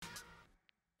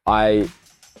I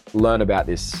learned about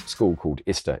this school called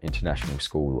ISTA, International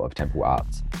School of Temple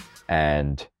Arts,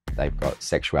 and they've got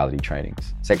sexuality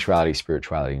trainings, sexuality,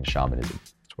 spirituality, and shamanism.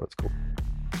 That's what it's called.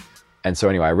 And so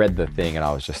anyway, I read the thing and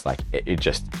I was just like, it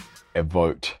just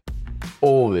evoked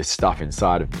all this stuff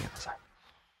inside of me. I was like,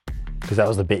 because that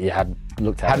was the bit you hadn't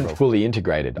looked at. Hadn't fully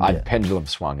integrated. Yeah. I'd pendulum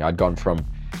swung. I'd gone from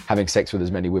having sex with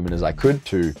as many women as I could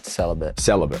to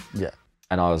celibate. Yeah.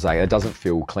 And I was like, it doesn't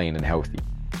feel clean and healthy.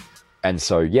 And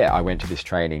so, yeah, I went to this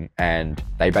training and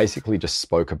they basically just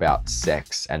spoke about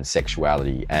sex and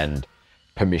sexuality and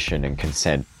permission and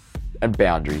consent and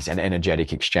boundaries and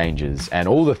energetic exchanges and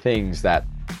all the things that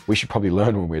we should probably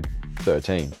learn when we're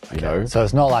 13, you know? So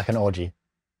it's not like an orgy.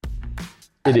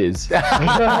 It is.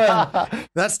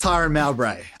 That's Tyran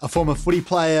Mowbray, a former footy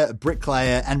player,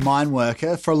 bricklayer and mine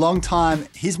worker. For a long time,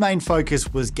 his main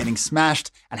focus was getting smashed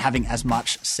and having as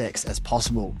much sex as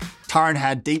possible. Tyran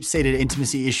had deep-seated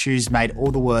intimacy issues made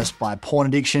all the worse by porn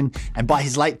addiction, and by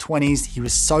his late 20s, he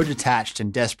was so detached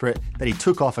and desperate that he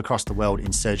took off across the world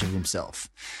in search of himself.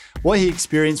 What he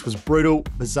experienced was brutal,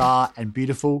 bizarre and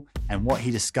beautiful, and what he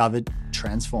discovered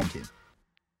transformed him.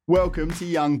 Welcome to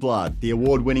Young Blood, the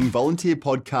award-winning volunteer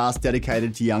podcast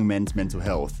dedicated to young men's mental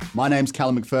health. My name's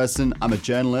Callum McPherson, I'm a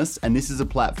journalist, and this is a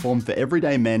platform for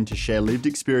everyday men to share lived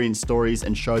experience stories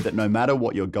and show that no matter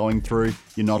what you're going through,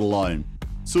 you're not alone.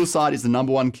 Suicide is the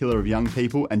 #1 killer of young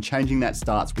people, and changing that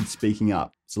starts with speaking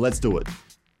up. So let's do it.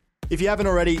 If you haven't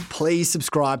already, please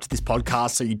subscribe to this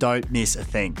podcast so you don't miss a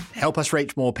thing. Help us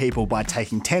reach more people by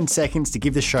taking 10 seconds to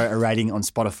give the show a rating on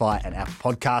Spotify and Apple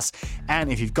Podcasts. And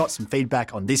if you've got some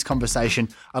feedback on this conversation,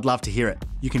 I'd love to hear it.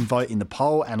 You can vote in the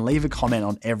poll and leave a comment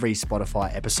on every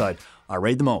Spotify episode. I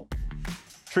read them all.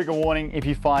 Trigger warning, if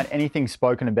you find anything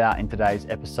spoken about in today's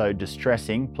episode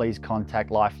distressing, please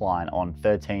contact Lifeline on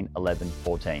 13 11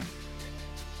 14.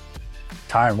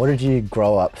 Tyran, what did you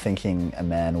grow up thinking a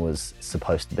man was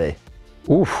supposed to be?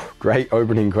 Oof, great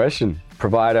opening question.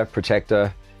 Provider,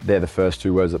 protector, they're the first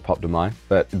two words that popped to mind.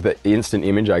 But the instant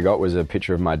image I got was a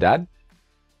picture of my dad.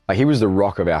 Like, he was the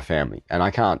rock of our family, and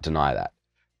I can't deny that.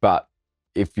 But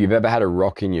if you've ever had a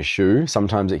rock in your shoe,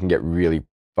 sometimes it can get really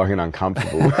fucking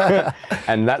uncomfortable.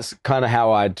 And that's kind of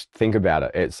how I'd think about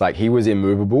it. It's like he was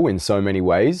immovable in so many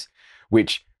ways,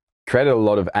 which created a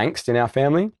lot of angst in our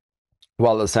family.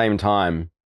 While at the same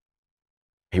time,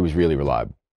 he was really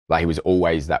reliable. Like, he was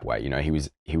always that way. You know, he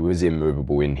was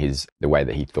immovable in the way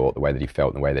that he thought, the way that he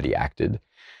felt, and the way that he acted.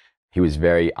 He was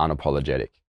very unapologetic.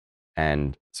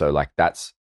 And so, like,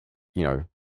 that's, you know,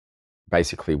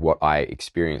 basically what I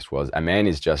experienced was a man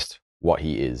is just what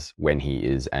he is, when he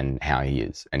is, and how he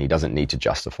is. And he doesn't need to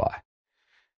justify.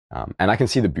 And I can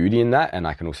see the beauty in that. And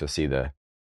I can also see the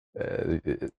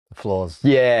flaws.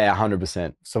 Yeah,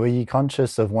 100%. So were you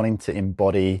conscious of wanting to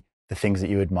embody the things that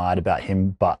you admired about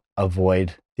him, but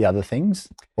avoid the other things?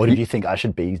 Or did you think I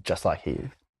should be just like he is?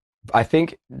 I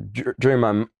think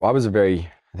I was a very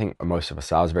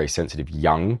sensitive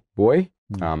young boy.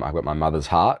 I got my mother's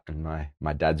heart and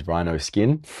my dad's rhino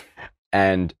skin.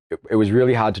 And it was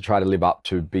really hard to try to live up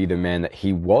to be the man that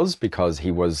he was, because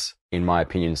he was, in my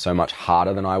opinion, so much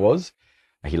harder than I was.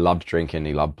 He loved drinking,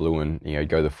 he loved blueing, you know, he'd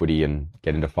go to the footy and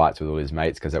get into fights with all his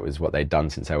mates because that was what they'd done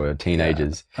since they were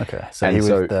teenagers. Yeah. Okay, so he was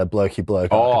the blokey bloke.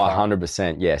 Oh,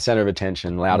 100%, yeah, centre of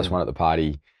attention, loudest one at the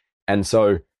party. And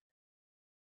so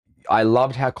I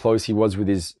loved how close he was with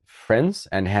his friends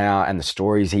and the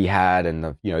stories he had and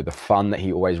the fun that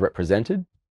he always represented.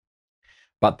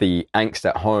 But the angst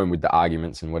at home with the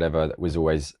arguments and whatever, that was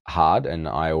always hard, and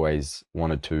I always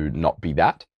wanted to not be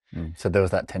that. So there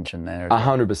was that tension there.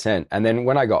 100%. And then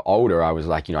when I got older, I was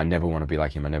like, I never want to be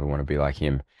like him. I never want to be like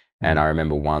him. And I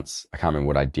remember once, I can't remember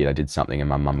what I did. I did something and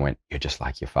my mum went, "You're just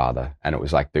like your father." And it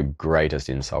was like the greatest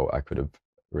insult I could have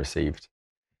received.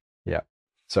 Yeah.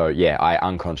 So yeah, I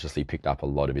unconsciously picked up a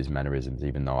lot of his mannerisms,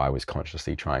 even though I was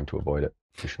consciously trying to avoid it,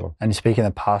 for sure. And you speak in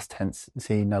the past tense, is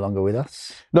he no longer with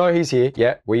us? No, he's here.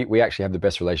 Yeah. We actually have the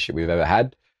best relationship we've ever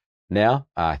had now.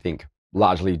 I think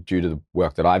largely due to the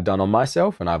work that I've done on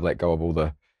myself, and I've let go of all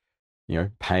the,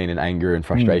 pain and anger and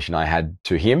frustration I had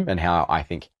to him and how I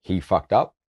think he fucked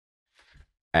up.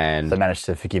 And so managed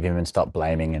to forgive him and stop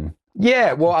blaming. And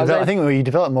yeah, well, I think you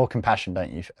develop more compassion,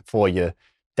 don't you, for your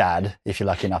dad, if you're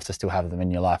lucky enough to still have them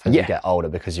in your life as you get older,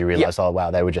 because you realize, oh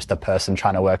wow, they were just a person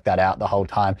trying to work that out the whole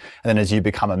time. And then as you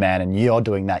become a man and you're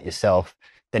doing that yourself,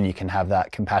 then you can have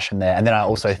that compassion there. And then I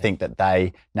also think that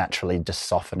they naturally just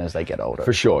soften as they get older.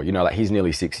 For sure. Like, he's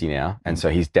nearly 60 now. And so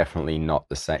he's definitely not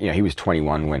the same. He was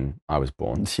 21 when I was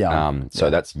born. It's young. So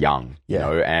that's young,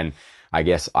 and I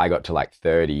guess I got to like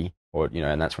 30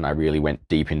 and that's when I really went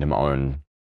deep into my own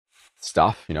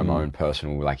stuff, you know, my own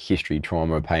personal like history,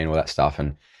 trauma, pain, all that stuff.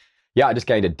 And yeah, I just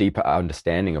gained a deeper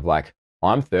understanding of like,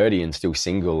 I'm 30 and still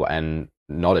single and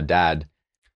not a dad.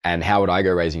 And how would I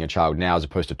go raising a child now as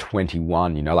opposed to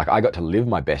 21? You know, like I got to live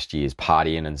my best years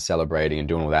partying and celebrating and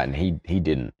doing all that. And he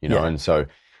didn't, you know, and so it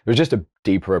was just a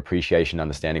deeper appreciation,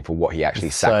 understanding for what he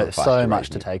actually sacrificed. So much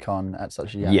to take on at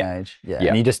such a young age. Yeah.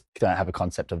 And you just don't have a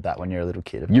concept of that when you're a little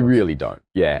kid. You really don't.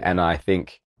 Yeah. And I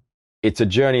think it's a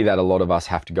journey that a lot of us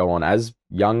have to go on as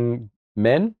young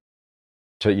men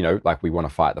to, you know, like we want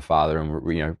to fight the father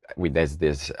and, you know,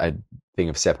 there's a thing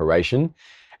of separation.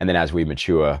 And then as we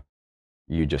mature,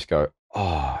 you just go,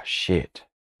 oh shit,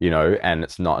 you know, and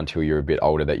it's not until you're a bit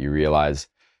older that you realize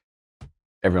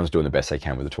everyone's doing the best they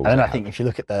can with the tools. And I think if you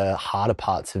look at the harder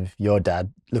parts of your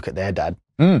dad, look at their dad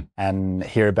and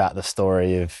hear about the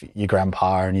story of your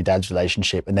grandpa and your dad's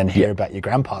relationship, and then hear about your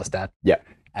grandpa's dad. Yeah.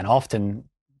 And often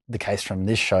the case from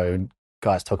this show,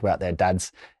 guys talk about their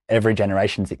dads, every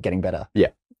generation's getting better. Yeah,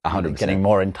 100%. Getting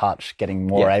more in touch, getting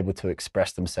more able to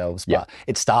express themselves. But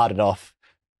it started off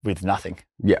with nothing.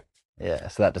 Yeah. Yeah,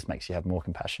 so that just makes you have more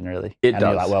compassion, really. It does.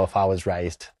 You're like, well, if I was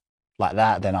raised like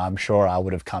that, then I'm sure I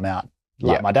would have come out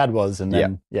like my dad was. And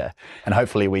then, and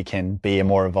hopefully we can be a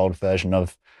more evolved version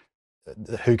of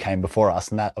who came before us.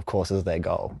 And that, of course, is their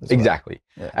goal. Exactly.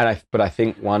 Well. Yeah. And but I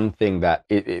think one thing that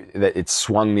it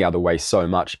swung the other way so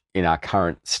much in our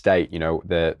current state, you know,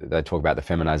 they talk about the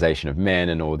feminization of men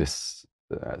and all this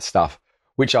stuff,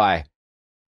 which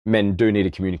men do need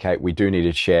to communicate. We do need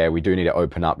to share. We do need to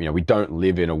open up. You know, we don't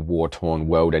live in a war-torn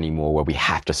world anymore where we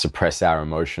have to suppress our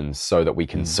emotions so that we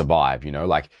can survive. You know,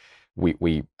 like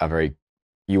we are very,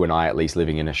 you and I at least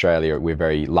living in Australia, we're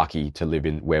very lucky to live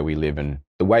in where we live and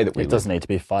the way that we live. It doesn't need to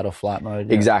be fight or flight mode.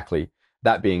 Yeah. Exactly.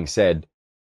 That being said,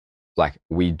 like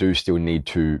we do still need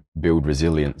to build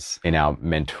resilience in our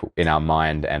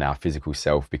mind and our physical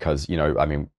self, because, you know, I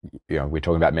mean, you know, we're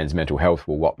talking about men's mental health.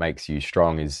 Well, what makes you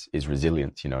strong is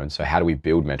resilience, you know? And so how do we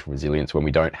build mental resilience when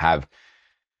we don't have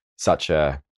such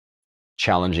a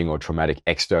challenging or traumatic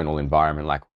external environment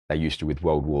like they used to with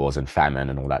world wars and famine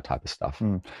and all that type of stuff?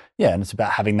 Yeah. And it's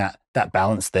about having that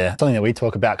balance there. Something that we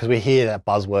talk about, because we hear that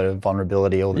buzzword of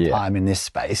vulnerability all the time in this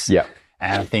space. Yeah.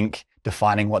 And I think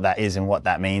defining what that is and what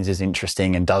that means is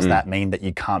interesting. And does that mean that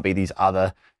you can't be these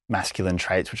other masculine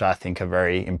traits, which I think are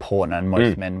very important and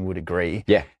most men would agree.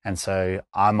 Yeah. And so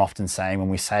I'm often saying when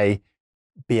we say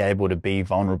be able to be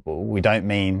vulnerable, we don't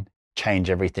mean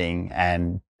change everything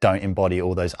and don't embody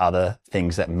all those other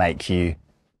things that make you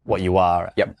what you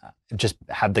are. Yep. Just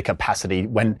have the capacity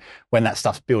when that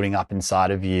stuff's building up inside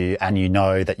of you and you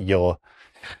know that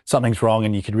something's wrong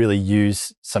and you could really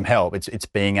use some help. It's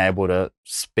being able to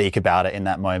speak about it in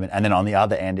that moment. And then on the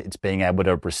other end, it's being able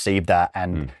to receive that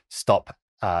and stop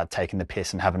taking the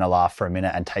piss and having a laugh for a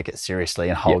minute and take it seriously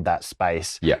and hold that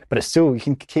space. Yeah. But it's still, you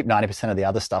can keep 90% of the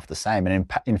other stuff the same. And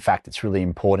in fact, it's really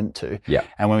important to. Yeah.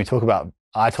 And when I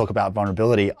talk about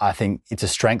vulnerability, I think it's a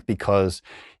strength, because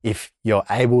if you're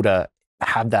able to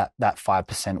have that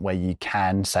 5% where you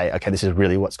can say, okay, this is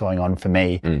really what's going on for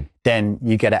me, then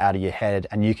you get it out of your head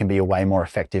and you can be a way more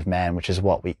effective man, which is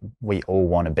what we all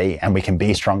want to be. And we can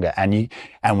be stronger and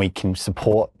we can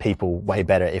support people way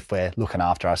better if we're looking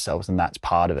after ourselves, and that's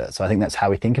part of it. So I think that's how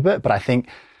we think of it. But I think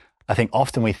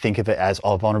often we think of it as,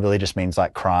 vulnerability just means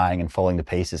like crying and falling to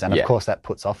pieces. And of course that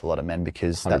puts off a lot of men,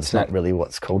 because that's 100%. not really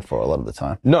what's called for a lot of the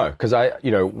time. No, because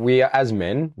we are, as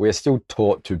men, we're still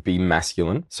taught to be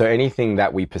masculine. So anything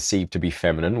that we perceive to be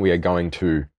feminine, we are going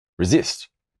to resist,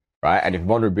 right? And if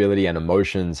vulnerability and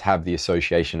emotions have the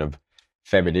association of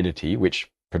femininity,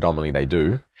 which predominantly they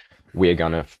do, we're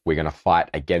gonna fight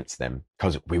against them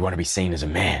because we want to be seen as a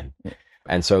man. Yeah.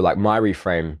 And so like my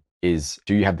reframe is,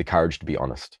 do you have the courage to be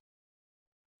honest?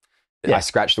 Yeah. I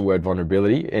scratch the word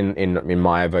vulnerability in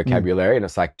my vocabulary, and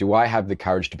it's like, do I have the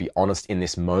courage to be honest in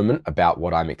this moment about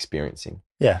what I'm experiencing?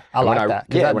 Yeah, I like that.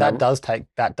 Because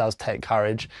that does take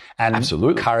courage, and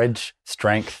absolutely courage,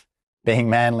 strength, being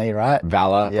manly, right?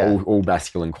 Valor, all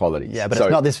masculine qualities. Yeah, but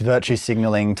it's not this virtue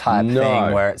signaling type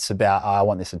thing where it's about, I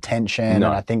want this attention, and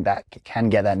I think that can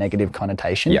get that negative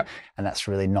connotation. Yeah. And that's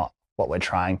really not what we're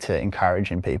trying to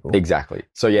encourage in people. Exactly.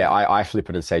 So yeah, I flip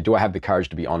it and say, do I have the courage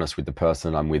to be honest with the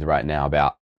person I'm with right now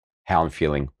about how I'm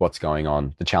feeling, what's going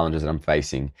on, the challenges that I'm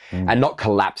facing, and not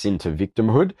collapse into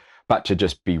victimhood, but to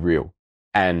just be real.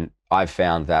 And I've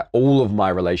found that all of my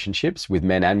relationships with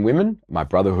men and women, my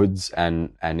brotherhoods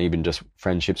and even just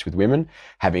friendships with women,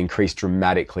 have increased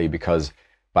dramatically, because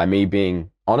by me being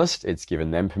honest, it's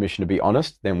given them permission to be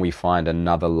honest. Then we find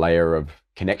another layer of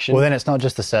connection. Well, then it's not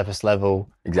just the surface level,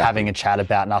 having a chat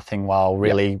about nothing while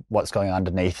really what's going on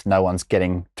underneath, no one's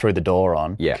getting through the door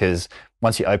on. Yeah. Because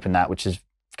once you open that, which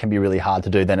can be really hard to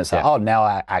do, then it's like, oh, now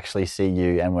I actually see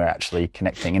you and we're actually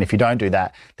connecting. And if you don't do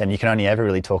that, then you can only ever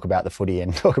really talk about the footy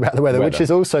and talk about the weather. Which is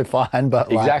also fine,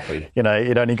 but exactly,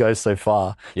 it only goes so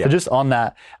far. So just on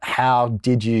that, how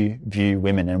did you view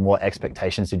women and what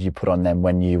expectations did you put on them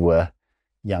when you were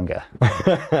younger?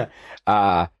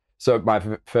 So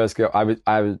my first girl,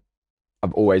 I've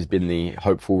always been the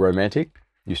hopeful romantic.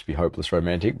 Used to be hopeless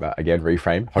romantic, but again,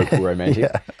 reframe, hopeful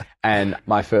romantic. And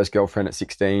my first girlfriend at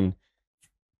 16,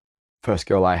 first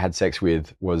girl I had sex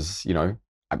with was,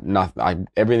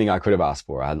 everything I could have asked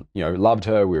for. I, loved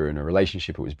her. We were in a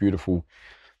relationship. It was beautiful.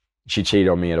 She cheated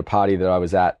on me at a party that I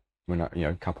was at when,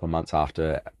 a couple of months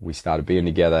after we started being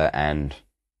together. And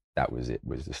that was it. It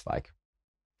was just like,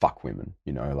 fuck women,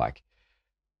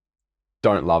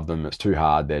 don't love them. It's too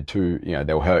hard. They're too,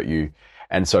 they'll hurt you.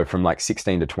 And so from like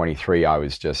 16 to 23, I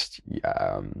was just,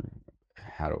 I'm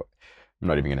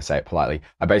not even going to say it politely.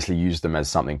 I basically used them as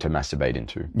something to masturbate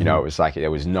into. It was like there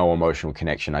was no emotional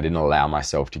connection. I didn't allow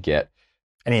myself to get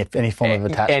any form of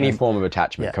attachment. Any form of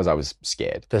attachment because I was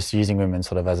scared. Just using women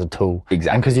sort of as a tool.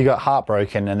 Exactly. And because you got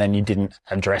heartbroken and then you didn't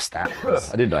address that.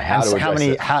 I didn't know how to address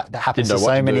it. That happens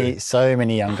to so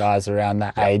many young guys around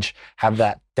that age, have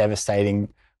that devastating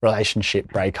relationship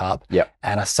breakup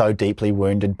and are so deeply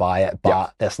wounded by it.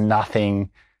 But there's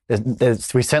nothing, we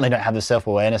certainly don't have the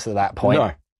self-awareness at that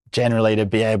point. Generally, to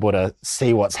be able to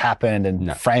see what's happened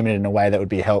and frame it in a way that would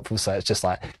be helpful. So it's just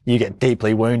like you get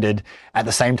deeply wounded at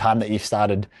the same time that you've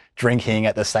started drinking,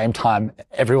 at the same time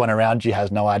everyone around you has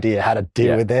no idea how to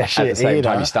deal with their shit. At the same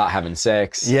time you start having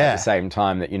sex. At the same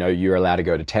time that you're allowed to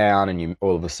go to town, and you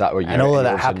all of a sudden all of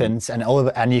that happens,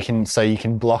 and you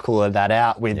can block all of that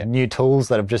out with new tools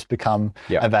that have just become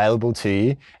available to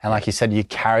you. And like you said, you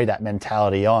carry that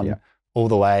mentality on. All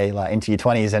the way like into your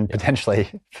 20s and potentially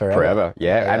forever.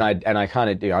 And I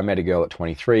kind of I met a girl at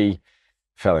 23,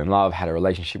 fell in love, had a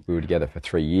relationship. We were together for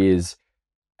 3 years.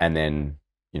 And then,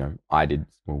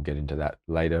 we'll get into that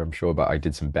later, I'm sure, but I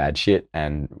did some bad shit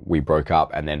and we broke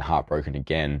up and then heartbroken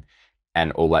again.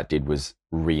 And all that did was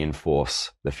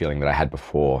reinforce the feeling that I had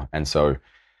before. And so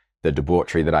the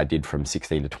debauchery that I did from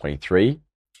 16 to 23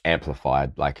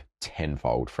 amplified like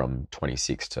tenfold from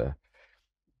 26 to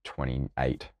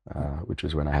 28, which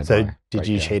was when I had. So did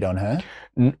you cheat on her?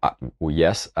 Well,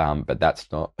 yes, but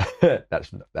that's not.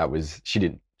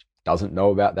 She doesn't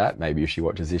know about that. Maybe if she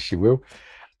watches this, she will.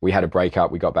 We had a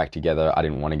breakup. We got back together. I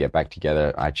didn't want to get back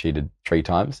together. I cheated 3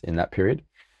 times in that period.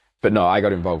 But no, I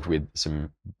got involved with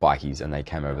some bikies, and they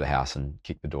came over the house and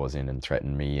kicked the doors in and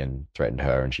threatened me and threatened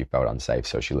her, and she felt unsafe,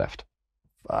 so she left.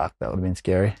 Fuck, that would have been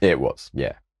scary. It was,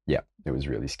 yeah, it was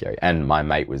really scary. And my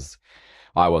mate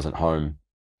I wasn't home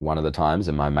one of the times,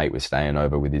 and my mate was staying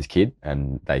over with his kid,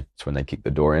 and that's when they kicked the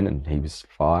door in, and he was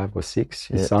 5 or 6,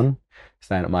 his son,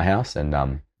 staying at my house. And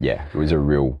it was a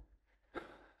real,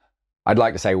 I'd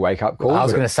like to say wake up call. I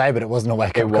was going to say, but it wasn't a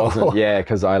wake up call. It wasn't,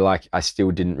 because I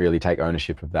still didn't really take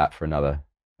ownership of that for another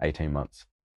 18 months.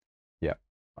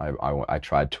 I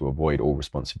tried to avoid all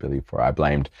responsibility for it. I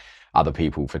blamed other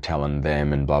people for telling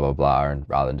them and blah, blah, blah, and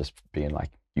rather than just being like,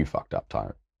 you fucked up,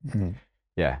 Tyran.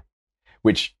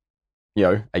 Which,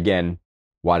 again,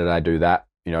 why did I do that?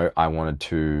 I wanted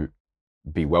to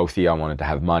be wealthy. I wanted to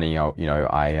have money.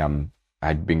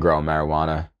 I'd been growing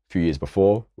marijuana a few years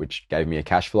before, which gave me a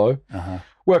cash flow.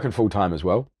 Working full time as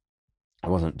well. I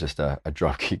wasn't just a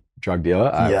drug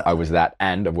dealer. I was that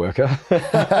and a worker.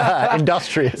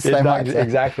 Industrious.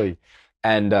 Exactly.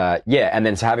 And and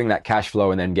then so having that cash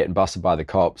flow and then getting busted by the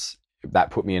cops,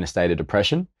 that put me in a state of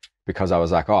depression because I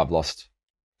was like, I've lost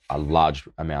a large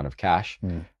amount of cash.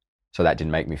 So that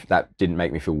didn't make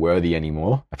me feel worthy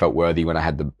anymore. I felt worthy when I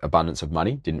had the abundance of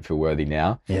money, didn't feel worthy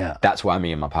now. That's why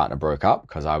me and my partner broke up,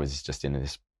 because I was just in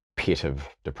this pit of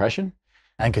depression.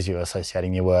 And because you were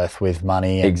associating your worth with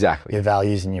money and your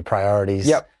values and your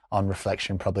priorities on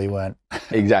reflection probably weren't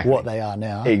what they are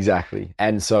now. Exactly.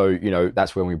 And so,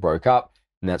 that's when we broke up,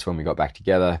 and that's when we got back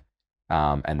together.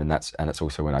 And that's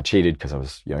also when I cheated because I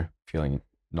was, feeling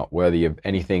not worthy of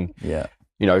anything.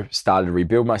 Started to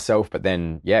rebuild myself. But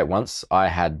then, once I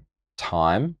had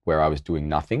time where I was doing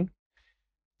nothing,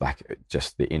 like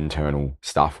just the internal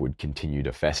stuff would continue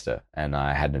to fester, and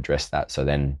I hadn't addressed that. So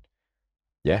then,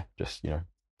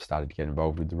 started to get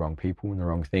involved with the wrong people and the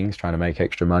wrong things, trying to make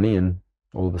extra money, and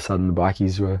all of a sudden the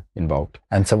bikies were involved.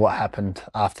 And so what happened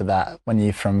after that when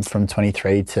you from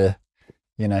 23 to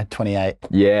 28?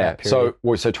 So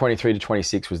 23 to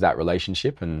 26 was that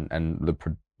relationship and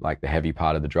the heavy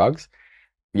part of the drugs.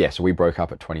 So we broke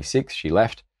up at 26. She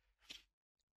left.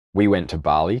 We went to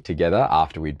Bali together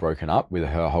after we'd broken up with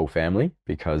her whole family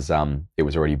because it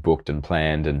was already booked and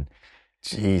planned, and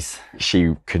Jeez.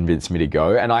 she convinced me to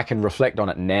go. And I can reflect on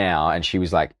it now. And she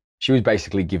was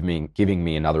basically giving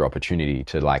me another opportunity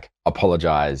to like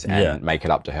apologize and make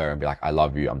it up to her and be like, I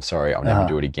love you. I'm sorry. I'll never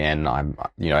do it again.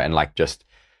 And like just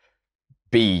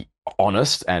be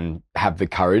honest and have the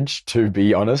courage to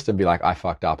be honest and be like, I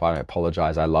fucked up. I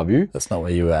apologize. I love you. That's not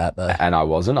where you were at though. And I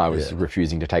wasn't. I was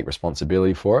refusing to take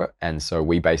responsibility for it. And so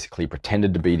we basically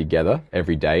pretended to be together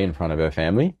every day in front of her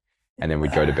family. And then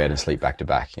we'd go to bed and sleep back to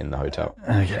back in the hotel.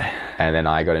 Okay. And then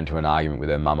I got into an argument with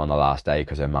her mum on the last day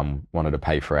because her mum wanted to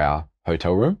pay for our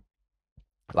hotel room,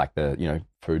 like the,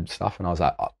 food stuff. And I was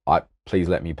like, please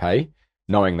let me pay,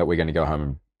 knowing that we're going to go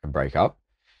home and break up.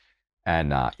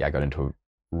 And I got into a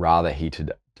rather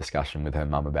heated discussion with her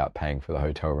mum about paying for the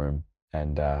hotel room.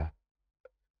 And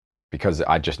because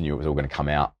I just knew it was all going to come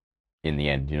out in the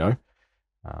end,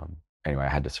 Anyway, I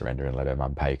had to surrender and let her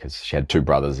mum pay because she had two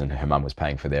brothers and her mum was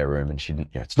paying for their room and she didn't,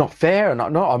 it's not fair. And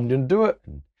no, I'm going to do it.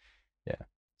 And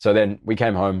so then we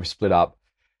came home, split up,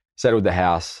 settled the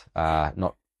house,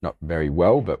 not very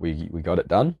well, but we got it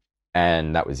done.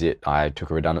 And that was it. I took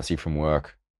a redundancy from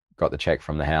work, got the check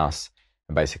from the house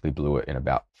and basically blew it in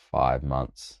about 5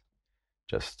 months,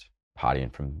 just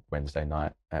partying from Wednesday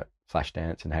night at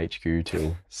Flashdance in HQ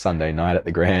till Sunday night at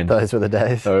the Grand. Those were the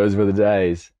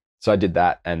days. So I did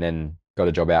that and then got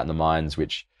a job out in the mines,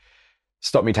 which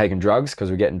stopped me taking drugs because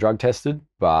we're getting drug tested,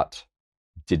 but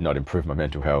did not improve my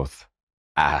mental health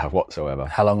whatsoever.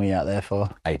 How long were you out there for?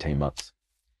 18 months.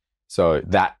 So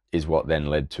that is what then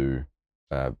led to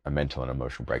a mental and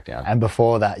emotional breakdown. And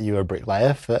before that, you were a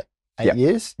bricklayer for 8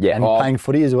 years? Yeah. And playing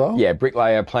footy as well? Yeah,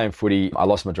 bricklayer, playing footy. I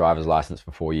lost my driver's license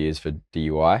for 4 years for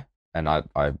DUI. And I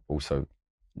also,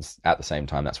 at the same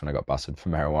time, that's when I got busted for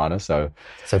marijuana. So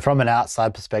from an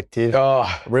outside perspective,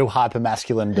 real hyper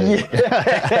masculine dude.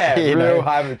 Real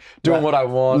hyper, doing what I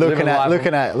want. Looking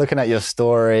at your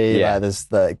story, there's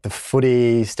the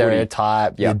footy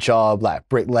stereotype, your job, like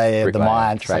bricklayer, the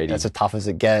mine, like, that's as tough as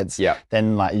it gets. Yeah.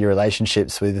 Then like your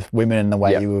relationships with women and the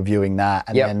way you were viewing that,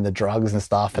 and then the drugs and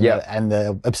stuff, and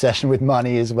the obsession with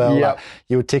money as well. Like,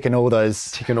 you were ticking all the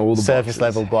surface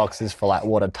level boxes for like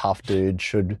what a tough dude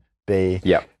should be.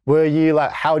 Yeah. Were you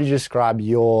like, how would you describe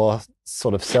your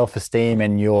sort of self-esteem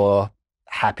and your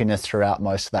happiness throughout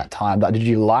most of that time? Like, did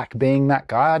you like being that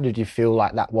guy? Did you feel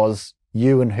like that was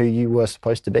you and who you were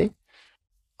supposed to be?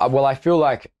 Well, I feel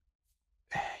like,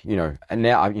 and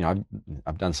now,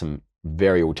 I've done some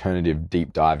very alternative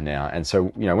deep dive now. And so,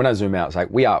 when I zoom out, it's like,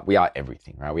 we are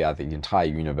everything, right? We are the entire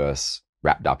universe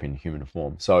wrapped up in human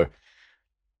form. So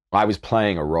I was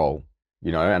playing a role,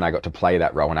 and I got to play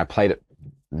that role and I played it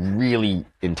really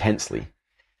intensely,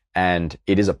 and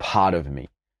it is a part of me,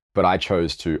 but I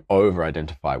chose to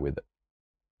over-identify with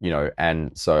it,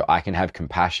 and so I can have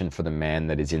compassion for the man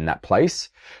that is in that place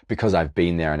because I've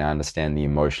been there and I understand the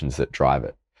emotions that drive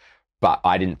it. But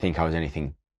I didn't think I was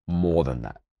anything more than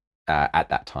that at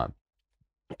that time.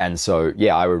 And so,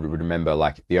 I would remember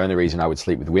like the only reason I would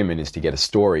sleep with women is to get a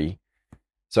story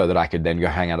so that I could then go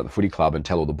hang out at the footy club and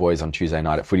tell all the boys on Tuesday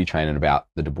night at footy training about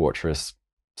the debaucherous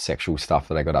sexual stuff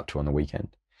that I got up to on the weekend.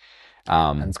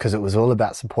 And it's because it was all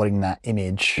about supporting that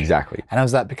image. Exactly. And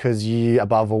was that because you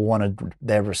above all wanted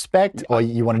their respect or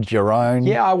you wanted your own?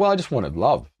 Yeah, well, I just wanted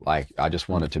love. Like I just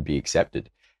wanted to be accepted.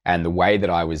 And the way that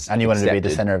I was And you wanted to be the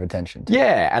center of attention too.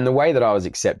 Yeah, and the way that I was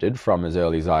accepted from as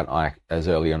early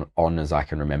on as I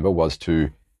can remember was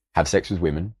to have sex with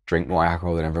women, drink more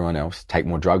alcohol than everyone else, take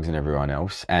more drugs than everyone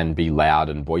else, and be loud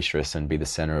and boisterous and be the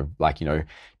center of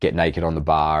get naked on the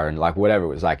bar and like whatever. It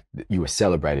was like you were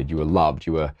celebrated, you were loved,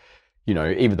 you were,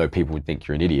 even though people would think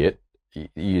you're an idiot,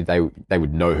 they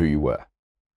would know who you were.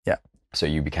 Yeah. So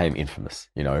you became infamous,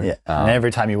 Yeah. And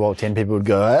every time you walked in, people would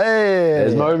go, "Hey,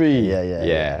 there's Moby."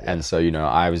 Yeah. And so,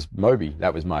 I was Moby.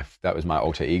 That was my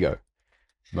alter ego.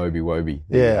 Moby Woby.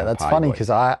 Yeah, that's funny because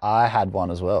I had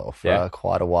one as well for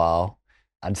quite a while.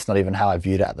 And it's not even how I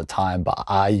viewed it at the time, but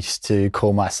I used to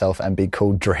call myself and be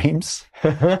called Dreams.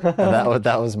 And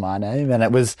that was my name. And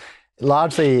it was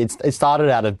largely, it started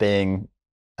out of being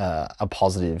a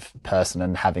positive person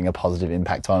and having a positive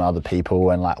impact on other people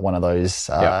and like one of those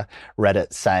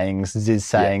Reddit sayings, Ziz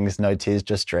sayings, no tears,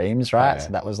 just dreams, right?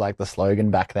 So that was like the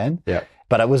slogan back then. Yeah.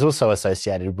 But it was also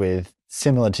associated with,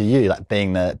 similar to you, like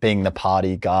being the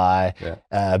party guy,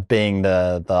 being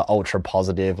the ultra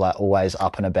positive, like always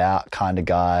up and about kind of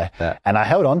guy. Yeah. And I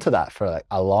held on to that for like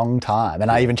a long time. And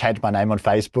I even changed my name on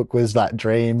Facebook was like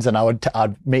Dreams, and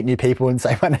I'd meet new people and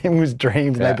say my name was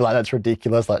Dreams, and they'd be like, "That's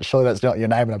ridiculous. Like, surely that's not your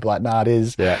name." And I'd be like, "No, it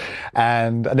is." Yeah.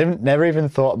 And I never even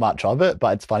thought much of it,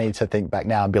 but it's funny to think back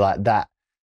now and be like, that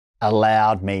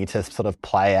allowed me to sort of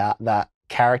play out that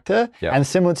character. Yeah. And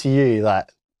similar to you, like,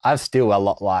 I'm still a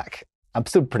lot like, I'm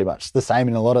still pretty much the same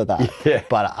in a lot of that. Yeah.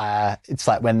 But it's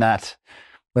like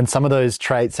when some of those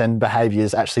traits and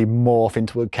behaviors actually morph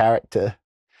into a character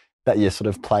that you sort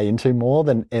of play into more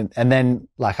than, and then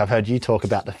like I've heard you talk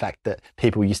about the fact that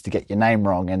people used to get your name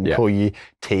wrong and call you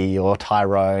T or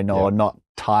Tyrone or not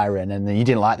Tyran, and then you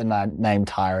didn't like the name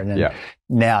Tyran, and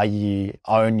now you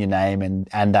own your name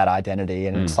and that identity.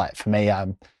 And it's like, for me,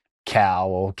 I'm Cal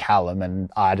or Callum,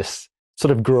 and I just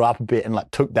sort of grew up a bit and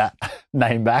like took that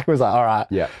name back. It was like, all right,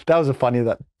 that was a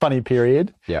funny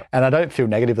period. Yeah. And I don't feel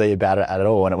negatively about it at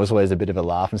all. And it was always a bit of a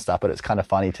laugh and stuff, but it's kind of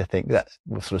funny to think that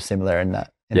we're sort of similar in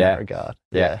that regard.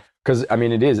 Yeah. Because I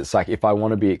mean, it's like, if I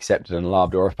want to be accepted and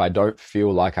loved, or if I don't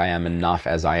feel like I am enough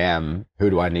as I am, who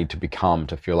do I need to become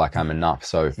to feel like I'm enough?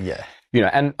 So,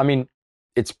 and I mean,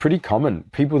 it's pretty common.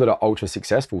 People that are ultra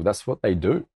successful, that's what they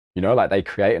do. Like they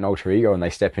create an alter ego and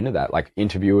they step into that. Like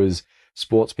interviewers,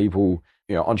 sports people,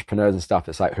 entrepreneurs and stuff.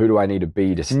 It's like, who do I need to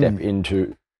be to step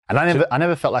into? And I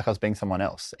never felt like I was being someone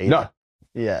else either. No.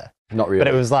 Yeah. Not really.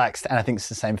 But it was like, and I think it's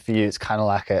the same for you, it's kind of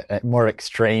like a more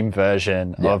extreme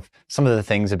version of some of the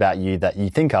things about you that you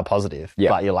think are positive,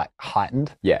 but you're like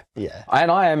heightened. Yeah. Yeah.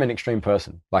 And I am an extreme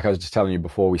person. Like I was just telling you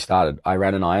before we started, I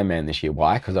ran an Ironman this year.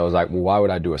 Why? Because I was like, well, why would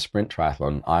I do a sprint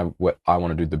triathlon? I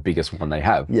want to do the biggest one they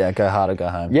have. Yeah, go hard or go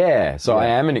home. Yeah. So I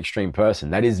am an extreme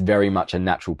person. That is very much a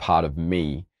natural part of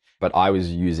me. But I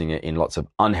was using it in lots of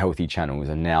unhealthy channels,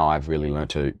 and now I've really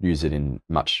learned to use it in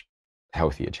much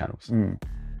healthier channels.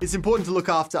 It's important to look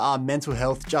after our mental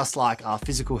health just like our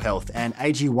physical health, and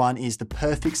AG1 is the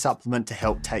perfect supplement to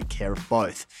help take care of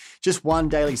both. Just one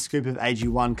daily scoop of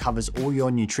AG1 covers all your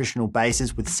nutritional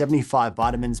bases with 75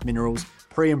 vitamins, minerals,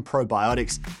 pre and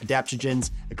probiotics,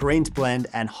 adaptogens, a greens blend,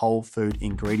 and whole food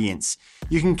ingredients.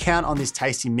 You can count on this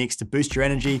tasty mix to boost your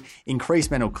energy,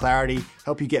 increase mental clarity,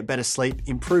 help you get better sleep,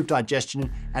 improve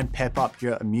digestion, and pep up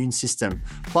your immune system.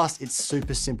 Plus, it's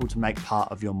super simple to make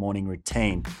part of your morning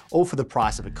routine, all for the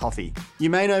price of a coffee.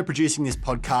 You may know producing this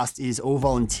podcast is all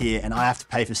volunteer, and I have to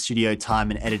pay for studio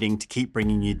time and editing to keep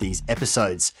bringing you these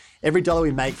episodes. Every dollar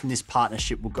we make from this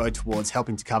partnership will go towards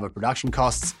helping to cover production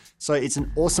costs, so it's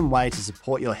an awesome way to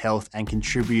support your health and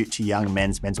contribute to young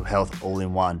men's mental health all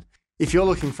in one. If you're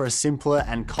looking for a simpler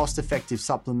and cost-effective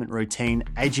supplement routine,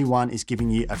 AG1 is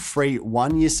giving you a free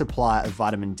 1-year supply of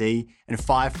vitamin D and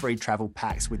 5 free travel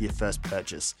packs with your first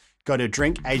purchase. Go to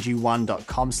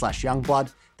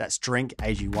drinkag1.com/youngblood. That's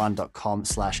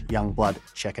drinkag1.com/youngblood.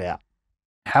 Check it out.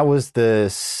 How was the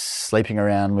sleeping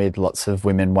around with lots of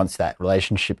women once that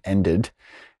relationship ended,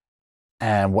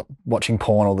 and watching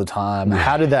porn all the time?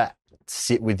 How did that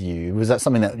sit with you? Was that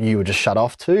something that you were just shut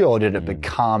off to, or did it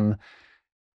become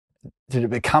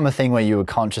a thing where you were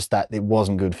conscious that it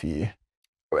wasn't good for you?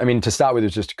 I mean, to start with, it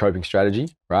was just a coping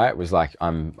strategy, right? It was like,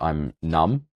 I'm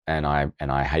numb and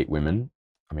I hate women.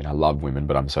 I mean, I love women,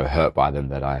 but I'm so hurt by them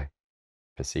that I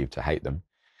perceive to hate them.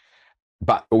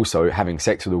 But also having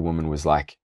sex with a woman was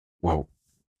like, well,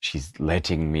 she's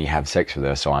letting me have sex with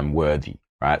her, so I'm worthy,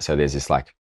 right? So there's this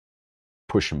like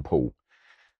push and pull.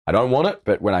 I don't want it,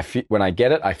 but when I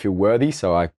get it, I feel worthy.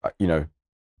 So I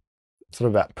sort of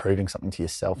about proving something to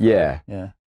yourself. Yeah. Yeah.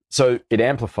 So it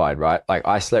amplified, right? Like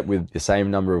I slept with the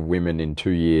same number of women in 2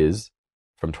 years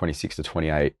from 26 to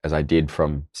 28 as I did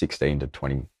from 16 to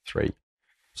 23.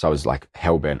 So I was like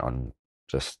hell-bent on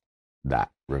just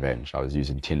that revenge. I was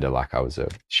using Tinder like I was a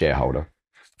shareholder.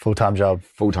 Full-time job.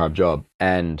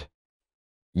 And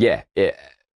it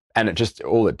just,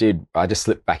 all it did, I just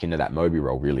slipped back into that Mowbray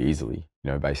role really easily,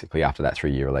 basically after that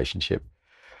 3-year relationship.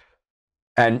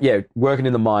 And working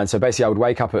in the mine. So basically I would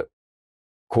wake up at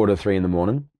 2:45 in the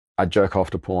morning. I'd jerk off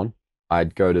to porn.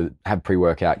 I'd go to have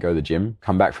pre-workout, go to the gym,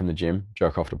 come back from the gym,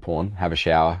 jerk off to porn, have a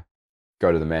shower,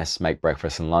 go to the mess, make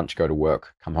breakfast and lunch, go to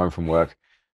work, come home from work,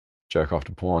 jerk off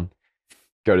to porn,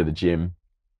 go to the gym,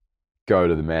 go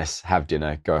to the mess, have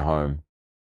dinner, go home,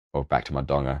 or back to my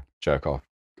donga, jerk off,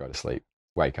 go to sleep,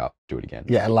 wake up, do it again.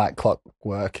 Yeah, like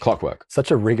clockwork.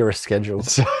 Such a rigorous schedule.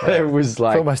 So it was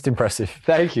like... It's almost impressive.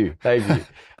 Thank you.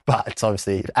 But it's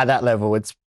obviously, at that level,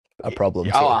 it's a problem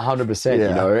too.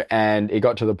 100%, and it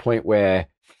got to the point where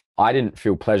I didn't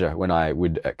feel pleasure when I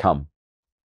would come.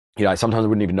 Sometimes I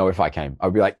wouldn't even know if I came. I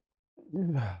would be like,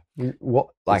 what?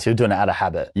 Like, so you're doing it out of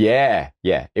habit. Yeah.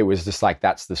 It was just like,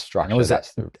 that's the structure. And was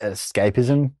that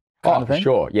escapism kind of thing? For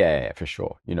sure. Yeah, for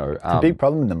sure. It's a big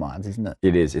problem in the mines, isn't it?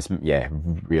 It is. It's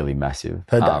really massive.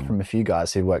 Heard that from a few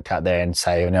guys who worked out there and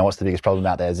say, what's the biggest problem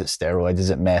out there? Is it steroids?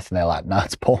 Is it meth? And they're like, no,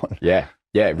 it's porn. Yeah,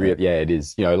 it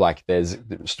is. Like there's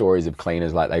stories of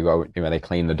cleaners, like they go, they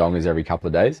clean the dongas every couple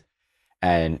of days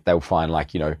and they'll find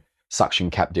like, suction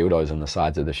cap dildos on the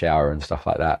sides of the shower and stuff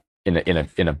like that in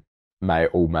a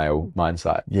all male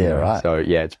mindset. Yeah, right. So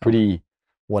yeah, it's pretty.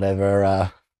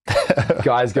 Whatever.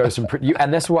 Guys go some pretty,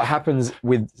 and that's what happens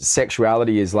with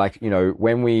sexuality is like,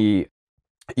 when we,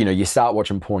 you start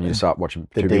watching porn, you start watching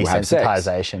The two people have sex.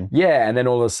 desensitization. Yeah, and then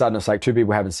all of a sudden it's like two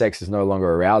people having sex is no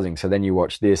longer arousing. So then you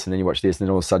watch this, and then you watch this, and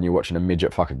then all of a sudden you're watching a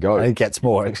midget fucking go. It gets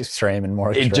more extreme and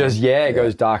more extreme. It just it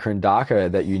goes darker and darker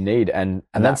that you need, and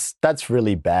that's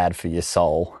really bad for your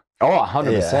soul. Oh,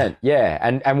 100%. Yeah.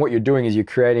 And what you're doing is you're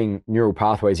creating neural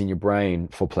pathways in your brain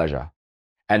for pleasure.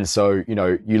 And so,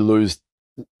 you lose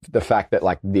the fact that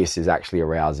like this is actually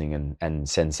arousing and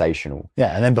sensational.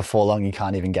 Yeah. And then before long, you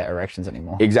can't even get erections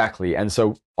anymore. Exactly. And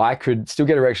so I could still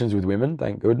get erections with women,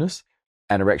 thank goodness,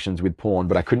 and erections with porn,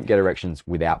 but I couldn't get erections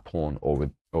without porn or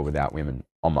without women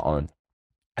on my own.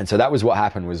 And so that was what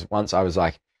happened was once I was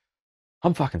like,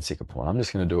 I'm fucking sick of porn. I'm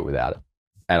just going to do it without it.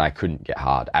 And I couldn't get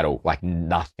hard at all, like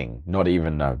nothing, not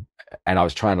even and I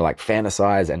was trying to like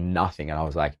fantasize and nothing. And I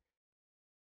was like,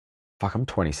 fuck, I'm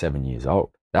 27 years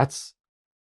old. That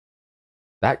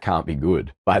can't be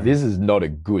good. Like, this is not a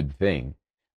good thing.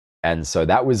 And so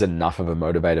that was enough of a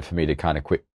motivator for me to kind of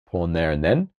quit porn there and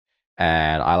then.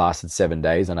 And I lasted 7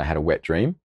 days and I had a wet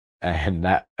dream. And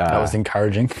that was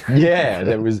encouraging. Yeah,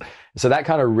 so that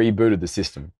kind of rebooted the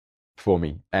system for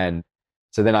me. And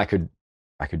so then I could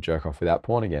jerk off without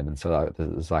porn again. And so it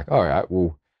was like, all right,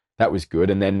 well, that was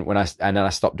good. And then then I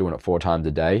stopped doing it 4 times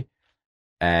a day.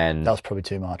 And that was probably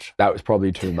too much.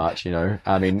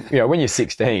 I mean, when you're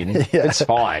 16, it's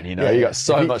fine. You got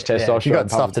so much testosterone. You got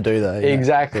stuff to do though. Yeah.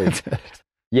 Exactly.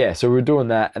 Yeah. So we were doing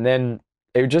that. And then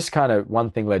it just kind of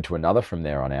one thing led to another from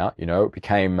there on out. It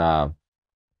became.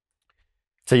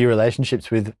 So your relationships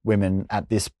with women at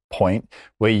this point,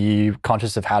 were you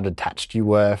conscious of how detached you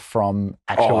were from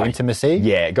actual intimacy?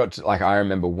 Yeah, it got to, like, I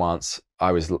remember once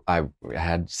I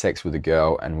had sex with a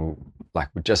girl and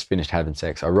we just finished having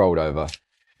sex. I rolled over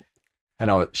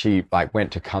and she like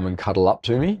went to come and cuddle up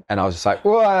to me, and I was just like,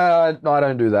 well, no, I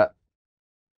don't do that.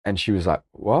 And she was like,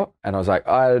 what? And I was like,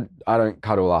 I don't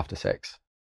cuddle after sex.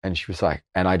 And she was like,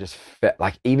 and I just felt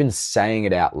like, even saying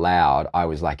it out loud, I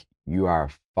was like, you are a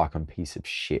fucking piece of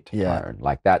shit, Tyran.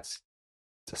 Like, that's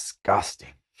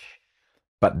disgusting.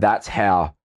 But that's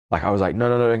how, like, I was like, no,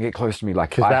 don't get close to me. Like,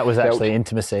 because that was actually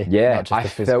intimacy. Yeah, not just I the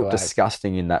physical felt act.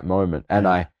 disgusting in that moment. And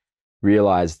I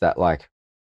realized that, like,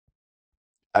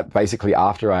 basically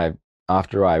after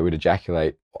I would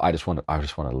ejaculate, I just want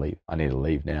to leave. I need to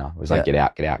leave now. It was like, get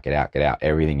out.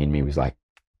 Everything in me was like,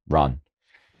 run.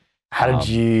 How did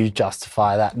you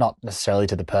justify that? Not necessarily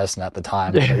to the person at the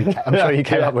time. I'm sure you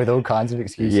came up with all kinds of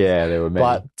excuses. Yeah, there were many.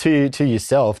 But to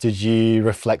yourself, did you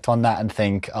reflect on that and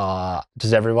think,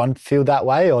 does everyone feel that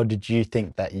way? Or did you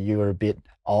think that you were a bit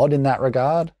odd in that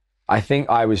regard? I think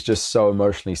I was just so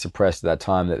emotionally suppressed at that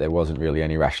time that there wasn't really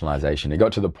any rationalization. It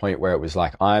got to the point where it was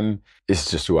like, this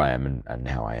is just who I am and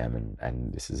how I am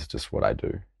and this is just what I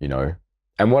do,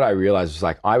 And what I realized was,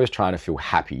 like, I was trying to feel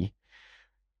happy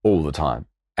all the time.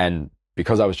 And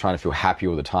because I was trying to feel happy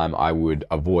all the time, I would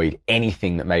avoid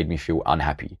anything that made me feel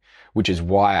unhappy, which is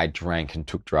why I drank and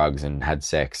took drugs and had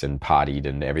sex and partied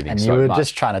and everything. And you were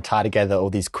just trying to tie together all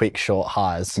these quick, short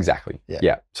highs. Exactly.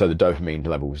 Yeah. So the dopamine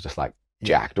level was just like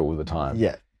jacked all the time.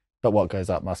 Yeah. But what goes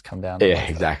up must come down. Yeah,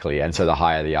 exactly. And so the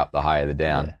higher the up, the higher the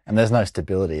down. Yeah. And there's no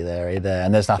stability there either.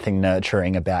 And there's nothing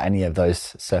nurturing about any of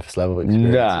those surface level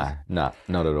experiences. Nah,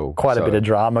 not at all. Quite a bit of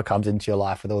drama comes into your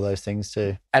life with all those things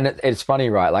too. And it's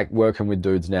funny, right? Like, working with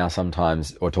dudes now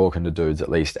sometimes, or talking to dudes at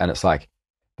least, and it's like,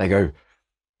 they go,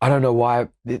 I don't know why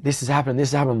this has happened.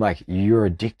 I'm like, you're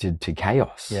addicted to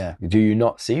chaos. Yeah. Do you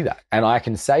not see that? And I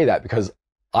can say that because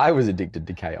I was addicted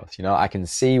to chaos. I can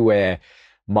see where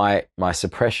my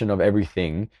suppression of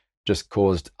everything just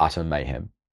caused utter mayhem.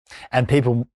 And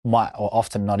people might, or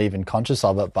often not even conscious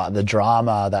of it, but the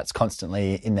drama that's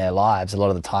constantly in their lives a lot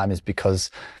of the time is because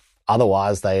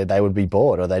otherwise they would be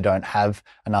bored, or they don't have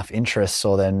enough interests,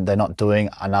 or then they're not doing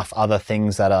enough other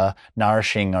things that are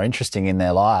nourishing or interesting in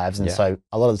their lives. And so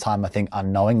a lot of the time, I think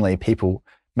unknowingly people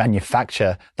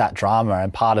manufacture that drama,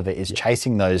 and part of it is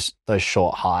chasing those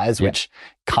short highs, which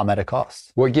come at a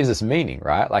cost. Well, it gives us meaning,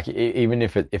 right? Like, even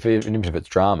if it's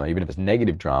drama, even if it's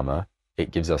negative drama,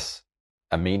 it gives us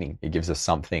a meaning. It gives us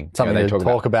something to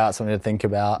talk about, something to think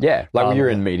about. Yeah, like when you're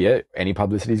in media, any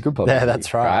publicity is good publicity. Yeah,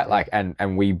 that's right. Like,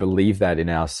 and we believe that in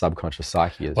our subconscious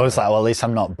psyche as well. It's like, well, at least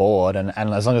I'm not bored, and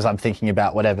as long as I'm thinking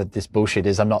about whatever this bullshit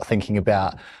is, I'm not thinking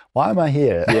about, why am I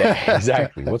here? Yeah,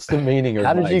 exactly. What's the meaning of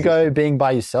How did you go being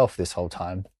by yourself this whole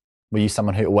time? Were you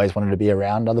someone who always wanted to be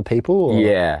around other people? Or?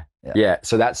 Yeah.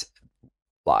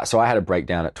 So I had a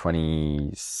breakdown at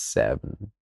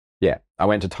 27. Yeah, I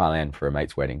went to Thailand for a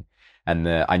mate's wedding, and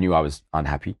I knew I was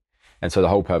unhappy, And so the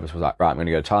whole purpose was like, right, I'm going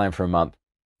to go to Thailand for a month.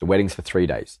 The wedding's for 3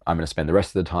 days. I'm going to spend the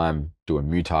rest of the time doing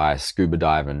Muay Thai, scuba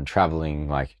diving, traveling,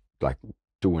 like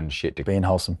doing shit to Being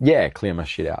wholesome. Yeah, clear my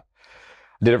shit out.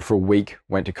 Did it for a week,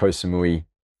 went to Koh Samui.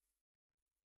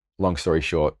 Long story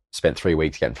short, spent 3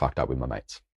 weeks getting fucked up with my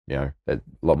mates. You know, there's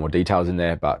a lot more details in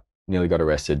there, but nearly got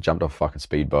arrested, jumped off a fucking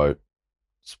speedboat,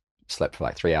 slept for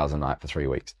like 3 hours a night for 3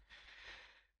 weeks.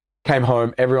 Came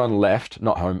home, everyone left,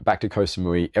 not home, back to Koh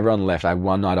Samui. Everyone left. I had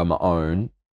one night on my own.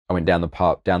 I went down the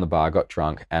pub, down the bar, got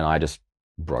drunk, and I just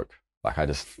broke. Like I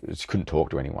just couldn't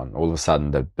talk to anyone. All of a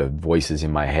sudden, the voices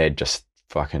in my head just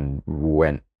fucking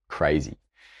went crazy.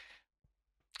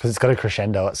 Because it's got a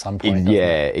crescendo at some point.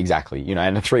 Yeah, exactly. You know,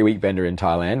 and a 3-week bender in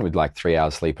Thailand with like 3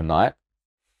 hours sleep a night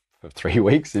for 3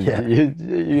 weeks. Yeah.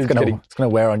 It's going to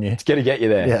wear on you. It's going to get you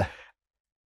there. Yeah.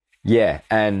 Yeah,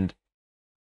 and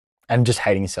just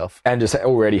hating yourself. And just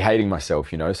already hating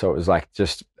myself, you know. So it was like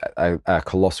just a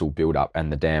colossal build up,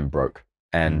 and the dam broke.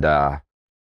 And I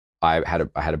had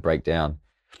a breakdown.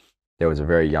 There was a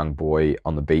very young boy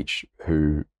on the beach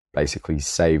who basically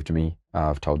saved me.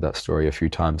 I've told that story a few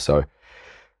times. So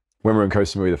when we were in Koh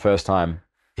Samui the first time,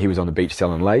 he was on the beach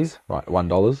selling Lays, right,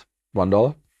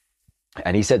 $1.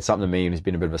 And he said something to me, and he's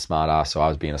been a bit of a smart ass. So I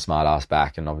was being a smart ass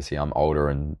back, and obviously I'm older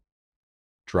and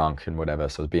drunk and whatever,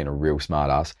 so I was being a real smart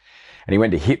ass. And he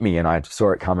went to hit me, and I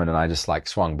saw it coming, and I just like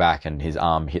swung back, and his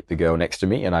arm hit the girl next to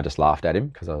me, and I just laughed at him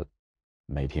because I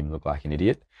made him look like an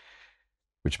idiot,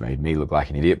 which made me look like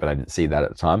an idiot, but I didn't see that at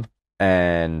the time.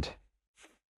 And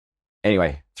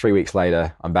anyway, 3 weeks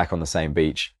later, I'm back on the same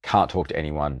beach, can't talk to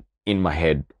anyone, in my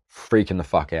head, freaking the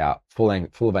fuck out, full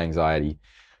of anxiety.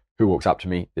 Who walks up to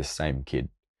me? This same kid.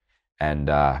 And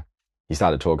he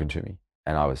started talking to me,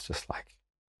 and I was just like,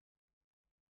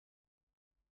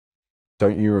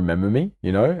 don't you remember me?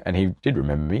 You know? And he did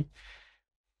remember me.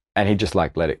 And he just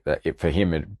like let it, for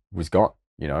him, it was gone,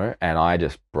 you know? And I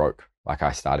just broke. Like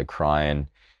I started crying.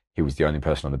 He was the only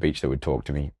person on the beach that would talk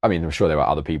to me. I mean, I'm sure there were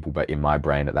other people, but in my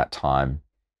brain at that time,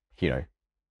 you know.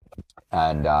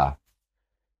 And,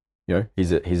 you know, he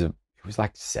was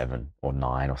like 7 or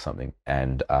 9 or something.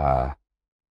 And the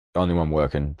only one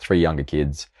working, 3 younger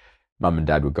kids. Mum and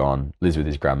dad were gone. Lives with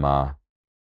his grandma.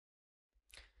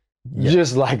 Yep.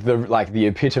 Just like the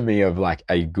epitome of like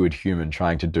a good human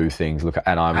trying to do things.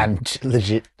 And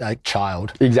legit like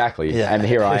child. Exactly. Yeah. And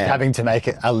here I am having to make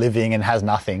a living and has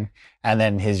nothing. And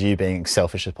then here's you being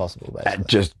selfish as possible, basically.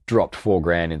 Just dropped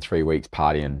 $4,000 in 3 weeks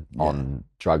partying on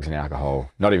drugs and alcohol.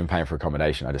 Not even paying for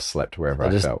accommodation. I just slept wherever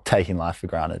I felt. Taking life for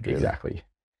granted. Really. Exactly.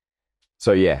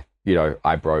 So yeah, you know,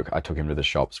 I broke. I took him to the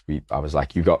shops. I was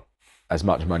like, you got as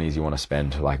much money as you want to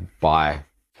spend to like buy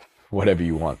whatever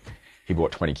you want. He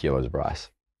bought 20 kilos of rice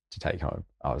to take home.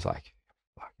 I was like,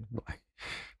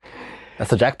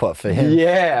 that's a jackpot for him.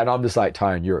 Yeah. And I'm just like,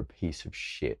 Tyran, you're a piece of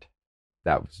shit.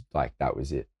 That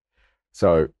was it.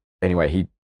 So anyway, he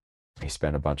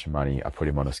spent a bunch of money. I put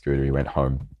him on a scooter. He went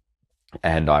home,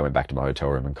 and I went back to my hotel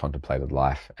room and contemplated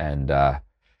life, and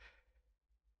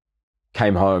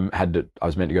came home. I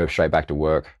was meant to go straight back to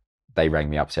work. They rang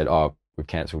me up, said, oh, we've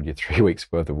cancelled your 3 weeks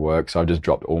worth of work. So I've just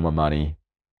dropped all my money.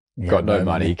 Got no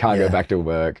money, can't go back to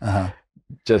work.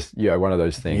 Just, you know, one of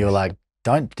those things. You're like,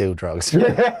 don't deal drugs.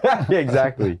 Yeah,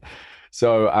 exactly.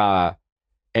 So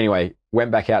anyway,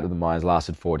 went back out to the mines,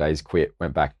 lasted 4 days, quit,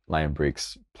 went back laying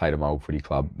bricks, played at my old footy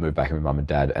club, moved back with mum and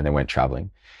dad, and then went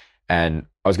traveling. And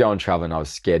I was going traveling, I was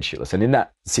scared shitless. And in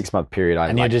that 6-month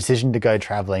period, your decision to go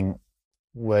traveling,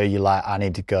 were you like, I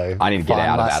need to get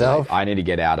out of Adelaide. I need to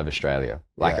get out of Australia.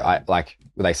 Like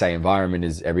they say, environment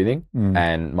is everything.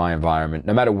 And my environment,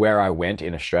 no matter where I went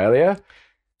in Australia,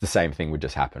 the same thing would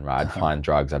just happen, right? I'd find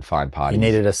drugs, I'd find parties. You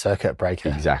needed a circuit breaker.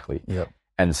 Exactly. Yep.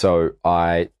 And so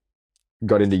I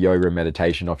got into yoga and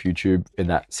meditation off YouTube in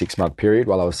that 6-month period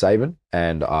while I was saving.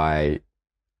 And I,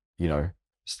 you know,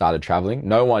 started traveling.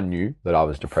 No one knew that I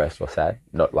was depressed or sad.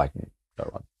 No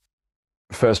one.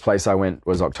 First place I went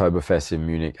was Oktoberfest in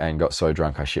Munich, and got so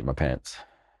drunk I shit my pants.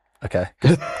 Okay.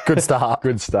 Good start.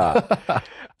 Good start.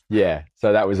 Yeah.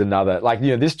 So that was another, like, you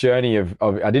know, this journey of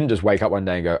I didn't just wake up one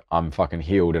day and go, I'm fucking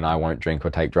healed and I won't drink or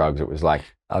take drugs. It was like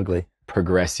ugly,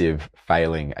 progressive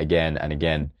failing again and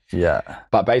again. Yeah.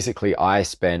 But basically I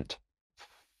spent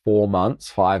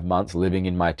 5 months living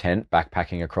in my tent,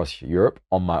 backpacking across Europe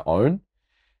on my own.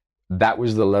 That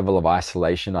was the level of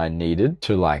isolation I needed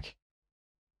to like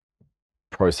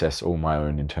process all my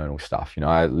own internal stuff. You know,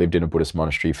 I lived in a Buddhist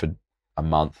monastery for a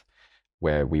month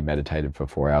where we meditated for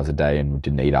 4 hours a day and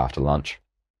didn't eat after lunch.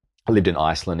 I lived in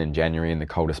Iceland in January in the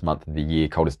coldest month of the year,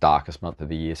 darkest month of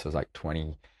the year. So it was like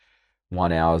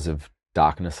 21 hours of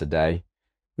darkness a day.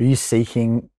 Were you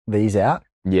seeking these out?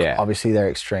 Yeah. Obviously, they're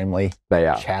extremely They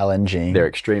are. challenging. They're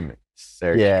extremists.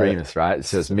 They're extremists, right?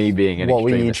 So it's me being an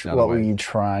extremist. What were you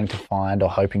trying to find or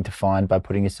hoping to find by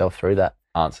putting yourself through that?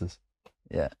 Answers.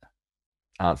 Yeah.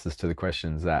 Answers to the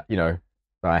questions that,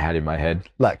 I had in my head.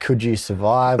 Like, could you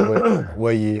survive?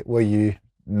 Were you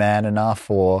man enough,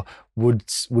 or would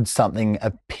something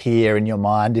appear in your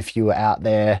mind if you were out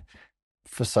there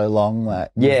for so long?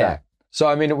 So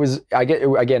I mean, it was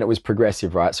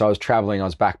progressive, right? So I was traveling, I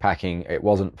was backpacking. It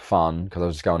wasn't fun because I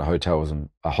was just going to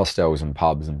hostels and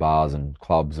pubs and bars and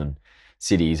clubs and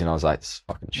cities, and I was like, this is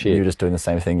fucking shit. You were just doing the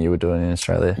same thing you were doing in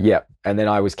Australia. Yeah, and then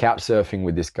I was couch surfing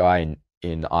with this guy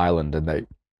in Ireland, and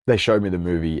they showed me the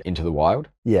movie Into the Wild.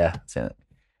 Yeah, I've seen it.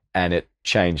 And it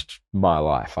changed my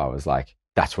life. I was like,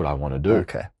 that's what I want to do.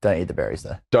 Okay. Don't eat the berries,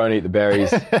 though. Don't eat the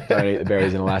berries. Don't eat the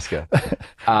berries in Alaska.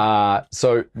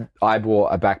 So I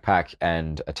bought a backpack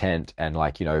and a tent, and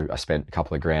I spent a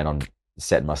couple of grand on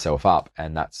setting myself up,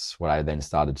 and that's what I then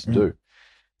started to do.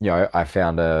 I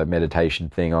found a meditation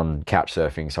thing on couch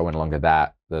surfing, so I went along to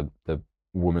that. The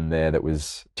woman there that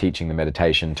was teaching the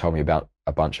meditation told me about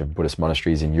a bunch of Buddhist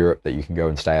monasteries in Europe that you can go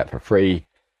and stay at for free.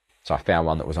 So I found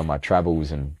one that was on my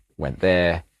travels and went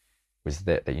there. Was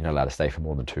that you're not allowed to stay for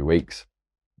more than 2 weeks.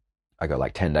 I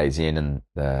got 10 days in, and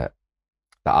the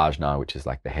ajna, which is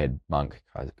the head monk,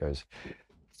 goes, I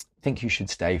think you should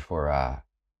stay for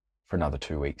another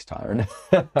 2 weeks, Tyran.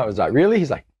 I was like, really? He's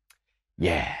like,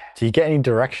 yeah. Do you get any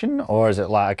direction, or is it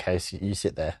okay, so you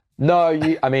sit there? No,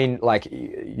 you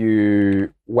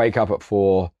wake up at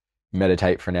 4,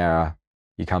 meditate for an hour,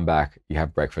 you come back, you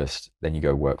have breakfast, then you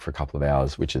go work for a couple of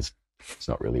hours, it's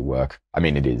not really work. I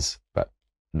mean, it is, but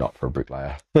not for a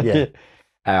bricklayer. Yeah.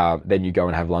 Then you go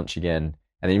and have lunch again,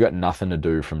 and then you've got nothing to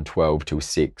do from 12 till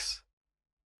 6.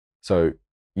 So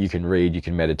you can read, you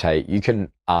can meditate, you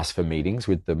can ask for meetings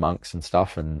with the monks and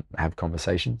stuff and have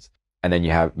conversations. And then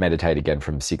you meditate again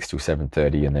from 6 till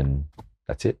 7:30, and then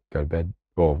that's it. Go to bed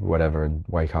or whatever, and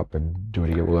wake up and do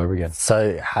it all over again.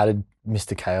 So how did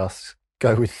Mr. Chaos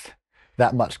go with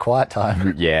that much quiet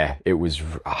time? Yeah, it was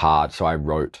hard. So I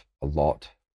wrote a lot.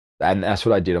 And that's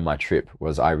what I did on my trip.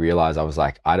 Was I realized I was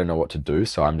like, I don't know what to do,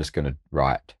 so I'm just going to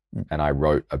write. And I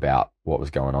wrote about what was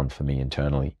going on for me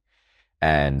internally.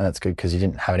 And that's good, because you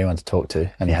didn't have anyone to talk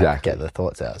to, and you had to get the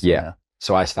thoughts out. Yeah.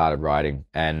 So I started writing,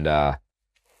 and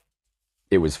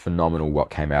it was phenomenal what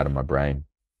came out of my brain.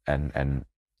 And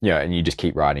you just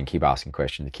keep writing, keep asking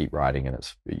questions, keep writing,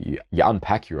 and you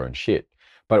unpack your own shit.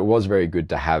 But it was very good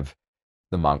to have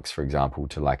the monks, for example,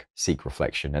 to seek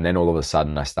reflection. And then all of a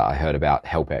sudden I heard about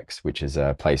HelpX, which is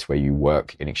a place where you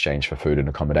work in exchange for food and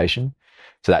accommodation.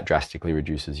 So that drastically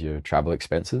reduces your travel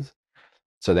expenses.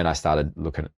 So then I started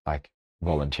looking at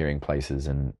volunteering places,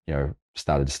 and,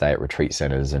 started to stay at retreat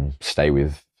centers and stay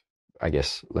with, I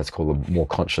guess, let's call them more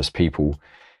conscious people,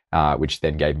 which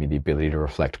then gave me the ability to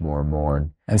reflect more and more.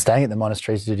 And staying at the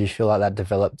monasteries, did you feel like that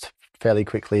developed fairly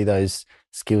quickly, those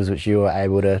skills which you were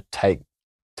able to take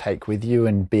with you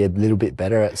and be a little bit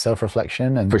better at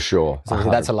self-reflection? And for sure,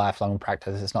 that's a lifelong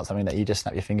practice. It's not something that you just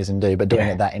snap your fingers and do, but doing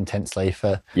it that intensely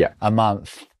for a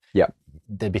month,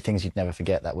 there'd be things you'd never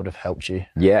forget that would have helped you.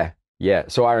 Yeah.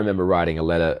 So I remember writing a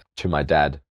letter to my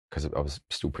dad, because I was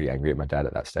still pretty angry at my dad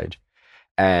at that stage,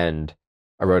 and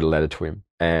I wrote a letter to him,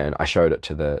 and I showed it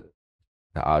to the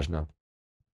ajna,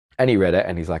 and he read it,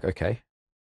 and he's like, okay.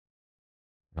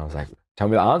 And I was like, tell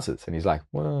me the answers. And he's like,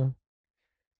 well,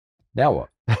 now what?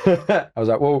 I was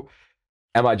like, well,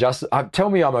 am I just, tell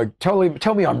me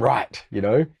I'm right,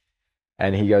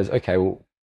 And he goes, okay, well,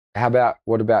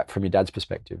 what about from your dad's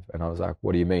perspective? And I was like,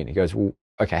 what do you mean? He goes, well,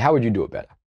 okay, how would you do it better?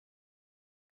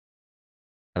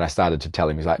 And I started to tell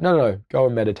him. He's like, no, go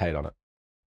and meditate on it.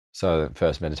 So the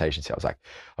first meditation set, I was like,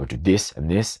 I would do this and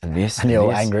this and this. And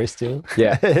you're angry still?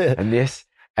 Yeah, and this.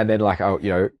 And then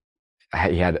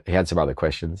he had some other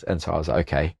questions. And so I was like,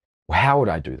 okay, well, how would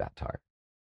I do that, Tyran?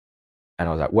 And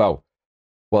I was like, well,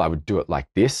 I would do it like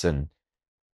this. And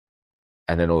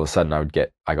then all of a sudden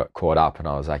I got caught up, and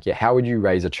I was like, yeah, how would you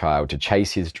raise a child to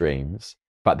chase his dreams,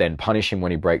 but then punish him when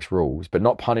he breaks rules, but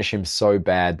not punish him so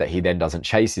bad that he then doesn't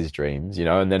chase his dreams,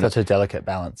 and then such a delicate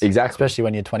balance. Exactly. Especially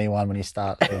when you're 21, when you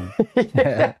start.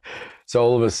 Yeah. So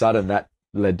all of a sudden that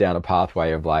led down a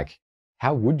pathway of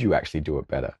how would you actually do it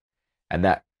better? And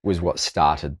that was what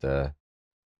started the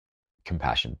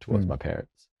compassion towards my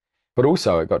parents. But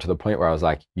also it got to the point where I was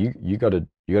like, you got to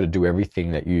do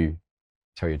everything that you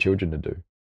tell your children to do.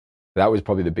 That was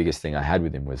probably the biggest thing I had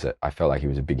with him, was that I felt like he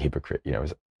was a big hypocrite. It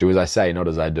was do as I say, not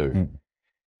as I do.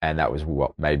 And that was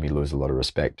what made me lose a lot of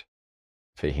respect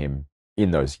for him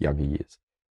in those younger years.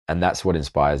 And that's what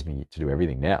inspires me to do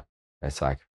everything now. It's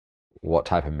like, what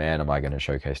type of man am I going to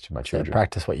showcase to my So children?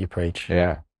 practice what you preach.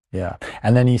 Yeah. Yeah.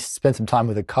 And then you spent some time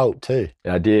with a cult too.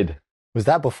 I did. Was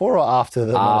that before or after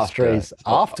the monasteries?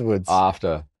 Afterwards.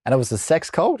 After. And it was a sex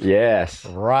cult? Yes.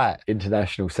 Right.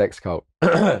 International sex cult.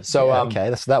 So, Yeah,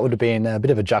 okay. So that would have been a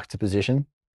bit of a juxtaposition.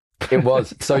 It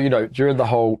was. So, during the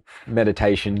whole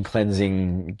meditation,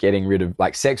 cleansing, getting rid of,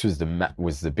 like, sex was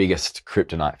the biggest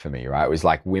kryptonite for me, right? It was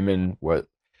like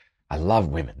I love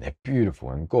women. They're beautiful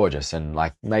and gorgeous, and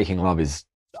like making love is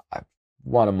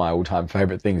one of my all-time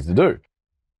favorite things to do.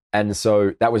 And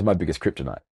so that was my biggest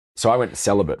kryptonite. So I went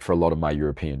celibate for a lot of my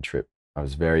European trip. I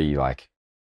was very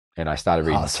and I started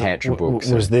reading tantra books.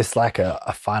 Was this like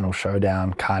a final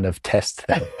showdown kind of test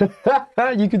thing?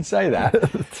 You could say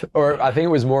that. Or I think it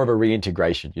was more of a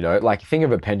reintegration, like think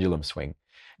of a pendulum swing.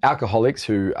 Alcoholics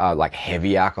who are like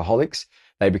heavy alcoholics,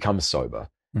 they become sober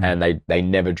and they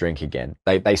never drink again.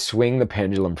 They swing the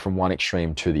pendulum from one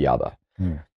extreme to the other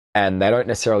and they don't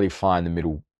necessarily find the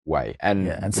middle way.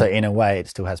 And so in a way it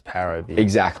still has power over you.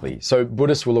 Exactly. So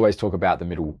Buddhists will always talk about the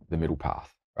middle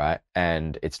path, right?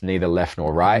 And it's neither left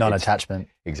nor right. Non-attachment.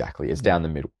 Exactly. It's down the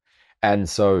middle. And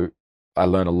so I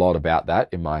learned a lot about that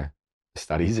in my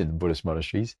studies in Buddhist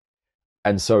monasteries.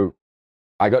 And so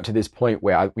I got to this point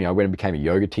where I went and became a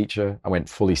yoga teacher. I went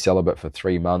fully celibate for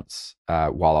 3 months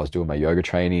while I was doing my yoga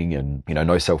training and,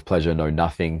 no self-pleasure, no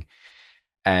nothing.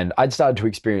 And I'd started to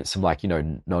experience some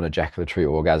non-ejaculatory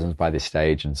orgasms by this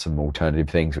stage and some alternative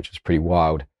things, which was pretty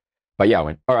wild. But yeah, I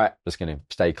went, all right, just going to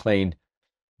stay clean.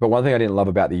 But one thing I didn't love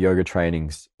about the yoga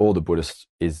trainings or the Buddhists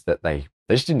is that they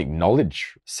just didn't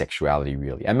acknowledge sexuality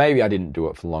really. And maybe I didn't do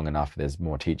it for long enough. There's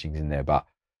more teachings in there, but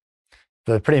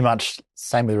they're pretty much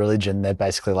same with religion. They're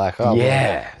basically like, well,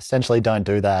 essentially don't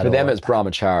do that. For them, it's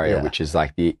brahmacharya, which is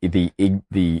like the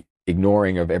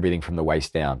ignoring of everything from the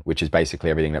waist down, which is basically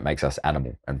everything that makes us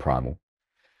animal and primal.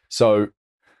 So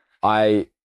I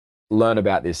learned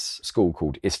about this school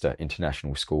called ISTA,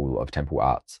 International School of Temple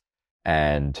Arts,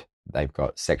 and they've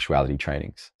got sexuality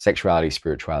trainings, sexuality,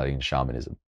 spirituality, and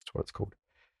shamanism. That's what it's called.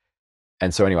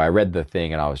 And so anyway, I read the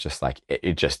thing and I was just like,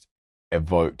 it just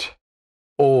evoked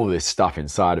all this stuff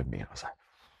inside of me. And I was like,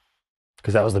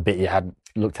 because that was the bit you hadn't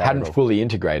looked at. Hadn't fully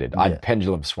integrated. Yeah. I'd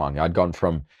pendulum swung. I'd gone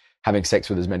from having sex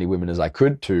with as many women as I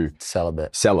could to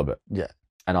celibate. Yeah.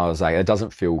 And I was like, it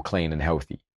doesn't feel clean and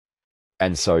healthy.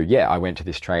 And so, I went to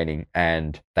this training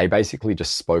and they basically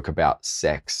just spoke about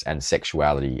sex and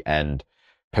sexuality and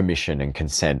permission and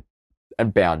consent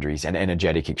and boundaries and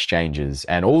energetic exchanges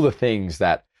and all the things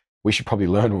that we should probably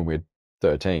learn when we're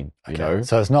 13, you know?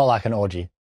 So it's not like an orgy.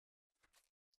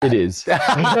 It is.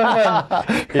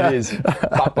 It is.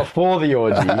 But before the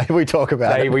orgy, we talk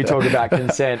about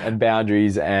consent and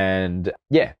boundaries and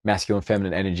masculine,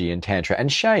 feminine energy and tantra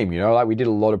and shame, like we did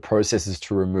a lot of processes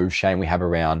to remove shame we have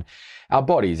around our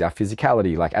bodies, our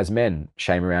physicality, like as men,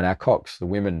 shame around our cocks, the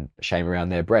women, shame around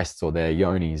their breasts or their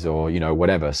yonis or,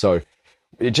 whatever. So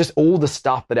it just all the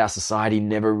stuff that our society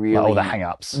never really... all the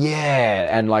hang-ups. Yeah.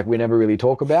 And like we never really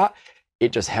talk about.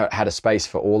 It just had a space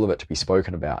for all of it to be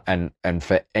spoken about and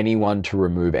for anyone to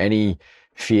remove any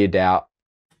fear, doubt,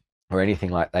 or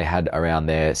anything like they had around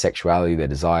their sexuality, their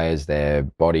desires, their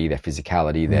body, their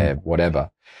physicality, their whatever.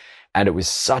 And it was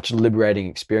such a liberating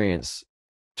experience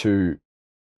to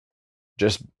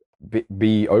just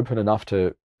be open enough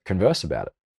to converse about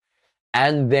it.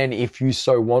 And then if you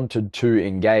so wanted to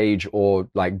engage or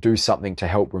like do something to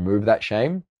help remove that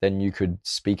shame, then you could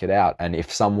speak it out. And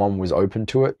if someone was open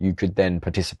to it, you could then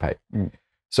participate.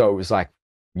 So it was like,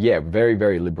 very,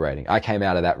 very liberating. I came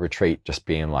out of that retreat just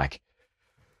being like,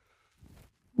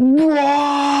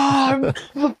 I'm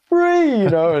free,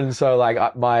 and so like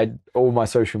all my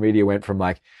social media went from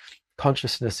like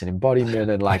consciousness and embodiment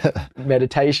and like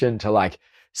meditation to like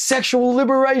sexual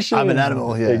liberation. I'm an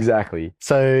animal. Yeah, exactly.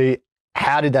 So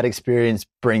how did that experience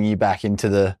bring you back into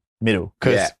the middle?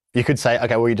 Because you could say,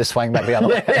 okay, well, you just swang back the other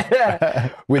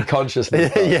way. With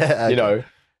consciousness.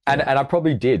 And I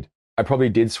probably did. I probably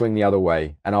did swing the other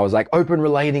way. And I was like, open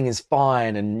relating is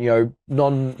fine. And,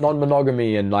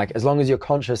 non-monogamy and like, as long as you're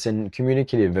conscious and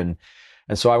communicative. And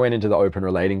so I went into the open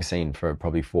relating scene for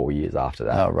probably 4 years after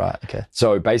that. Oh, right. Okay.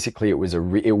 So basically it was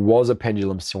a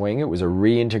pendulum swing. It was a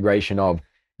reintegration of,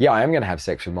 I am going to have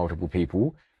sex with multiple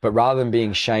people. But rather than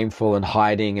being shameful and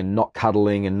hiding and not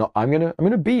cuddling and I'm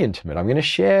gonna be intimate. I'm gonna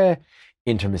share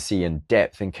intimacy and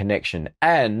depth and connection.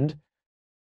 And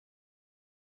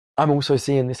I'm also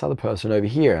seeing this other person over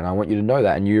here, and I want you to know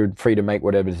that. And you're free to make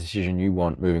whatever decision you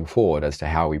want moving forward as to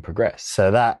how we progress.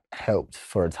 So that helped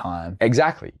for a time.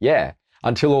 Exactly. Yeah.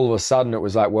 Until all of a sudden it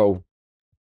was like, well,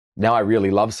 now I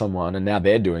really love someone, and now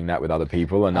they're doing that with other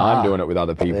people, and I'm doing it with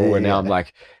other people, and now I'm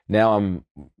like,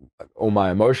 all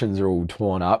my emotions are all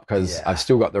torn up because I've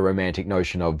still got the romantic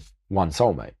notion of one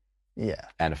soulmate. Yeah.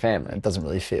 And a family. It doesn't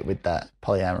really fit with that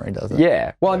polyamory, does it?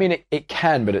 Yeah. Well, I mean, it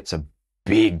can, but it's a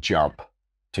big jump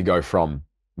to go from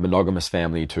monogamous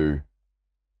family to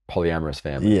polyamorous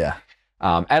family. Yeah.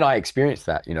 And I experienced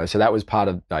that, so that was part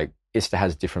of, like, ISTA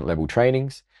has different level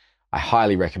trainings. I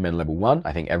highly recommend level 1.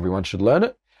 I think everyone should learn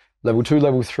it. Level 2,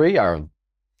 level 3 are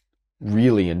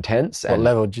really intense. What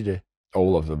level did you do?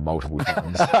 All of them, multiple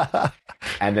times.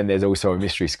 And then there's also a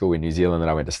mystery school in New Zealand that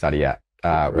I went to study at,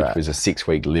 which was a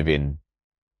 6-week live-in,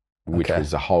 which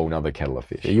was a whole nother kettle of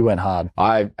fish. Yeah, you went hard.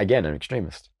 I, again, an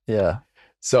extremist. Yeah.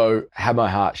 So had my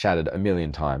heart shattered a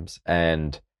million times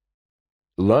and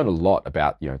learn a lot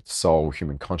about, soul,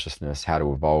 human consciousness, how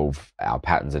to evolve our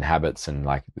patterns and habits, and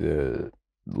like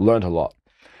learned a lot.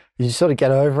 You sort of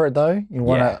get over it though? You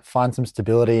want to find some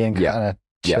stability and kind of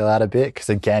chill out a bit? Because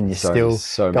again, you're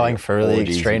still going for really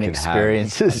extreme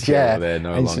experiences.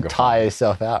 And you tire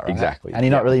yourself out, right? Exactly. And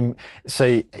you're not really, so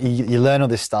you learn all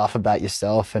this stuff about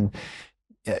yourself and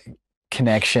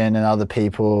connection and other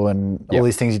people and all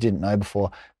these things you didn't know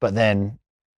before, but then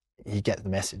you get the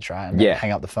message, right? And then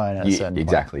hang up the phone at a certain point.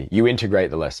 Exactly. You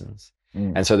integrate the lessons.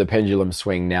 And so the pendulum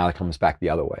swing now comes back the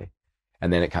other way.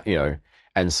 And then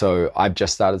and so I've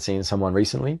just started seeing someone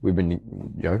recently. We've been,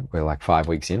 we're like 5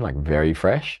 weeks in, like very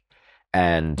fresh.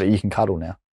 But you can cuddle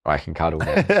now. I can cuddle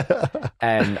now.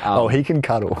 And he can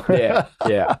cuddle. Yeah.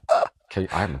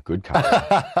 I'm a good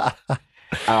cuddler.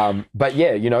 But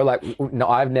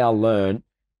I've now learned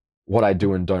what I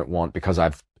do and don't want because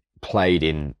I've played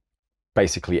in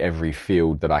basically every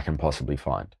field that I can possibly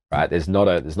find. Right? There's not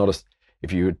a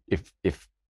if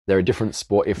there are different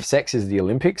sport. If sex is the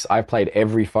Olympics, I've played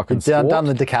every fucking sport. I've done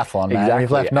the decathlon, man. Exactly.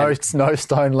 You've left no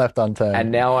stone left unturned.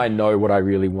 And now I know what I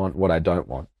really want, what I don't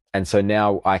want. And so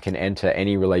now I can enter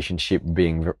any relationship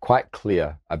being quite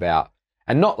clear about,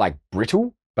 and not like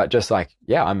brittle, but just like,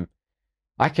 I'm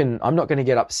not going to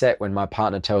get upset when my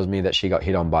partner tells me that she got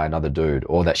hit on by another dude,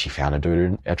 or that she found a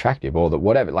dude attractive, or that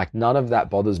whatever. Like, none of that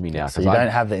bothers me now. So you don't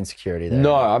have the insecurity there.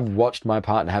 No, I've watched my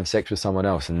partner have sex with someone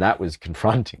else, and that was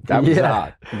confronting. That was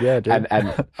hard. Yeah, dude.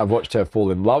 And I've watched her fall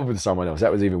in love with someone else.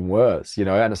 That was even worse,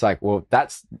 And it's like, well,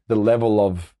 that's the level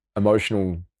of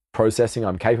emotional processing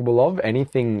I'm capable of.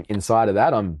 Anything inside of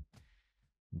that, I'm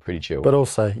pretty chill. But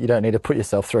also, you don't need to put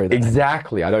yourself through that.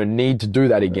 Exactly. I don't need to do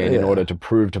that again in order to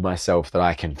prove to myself that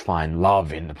I can find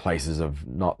love in the places of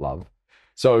not love.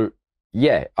 So,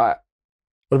 what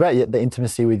about the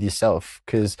intimacy with yourself?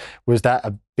 Because was that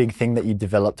a big thing that you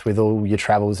developed with all your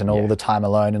travels and all the time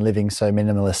alone and living so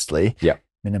minimalistically? Yeah.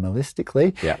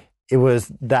 Minimalistically? Yeah. It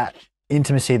was that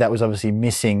intimacy that was obviously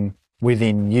missing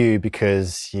within you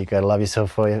because you got to love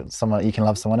yourself for someone. You can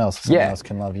love someone else. Someone else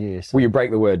can love you. So. Well, you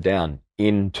break the word down.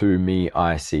 Into me,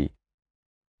 I see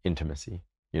intimacy,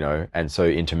 and so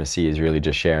intimacy is really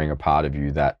just sharing a part of you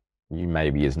that you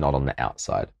maybe is not on the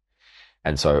outside.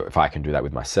 And so if I can do that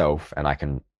with myself, and I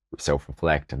can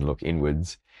self-reflect and look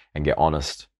inwards and get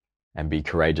honest and be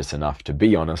courageous enough to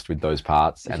be honest with those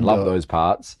parts and love those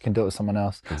parts. You can do it with someone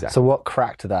else. Exactly. So what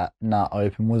cracked that nut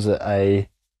open? Was it a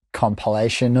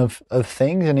compilation of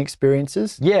things and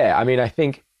experiences? Yeah, I mean, I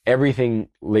think everything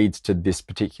leads to this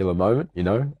particular moment,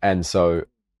 and so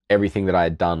everything that I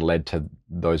had done led to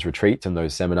those retreats and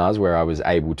those seminars where I was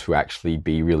able to actually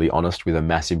be really honest with a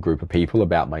massive group of people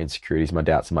about my insecurities, my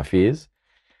doubts, and my fears.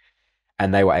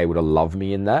 And they were able to love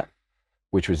me in that,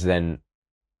 which was then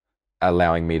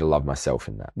allowing me to love myself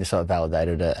in that. You sort of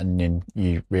validated it, and then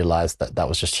you realized that that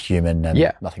was just human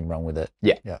and nothing wrong with it.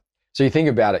 Yeah. So you think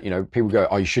about it, people go,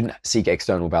 oh, you shouldn't seek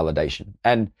external validation.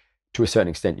 And to a certain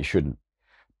extent, you shouldn't.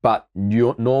 But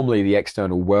normally the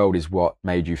external world is what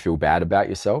made you feel bad about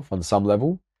yourself on some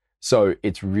level. So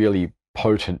it's really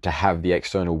potent to have the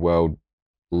external world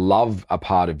love a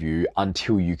part of you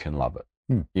until you can love it,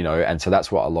 and so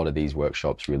that's what a lot of these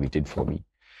workshops really did for me.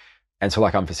 And so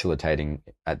I'm facilitating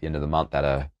at the end of the month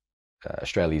at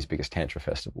Australia's biggest Tantra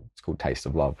festival. It's called Taste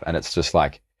of Love. And it's just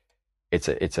like, it's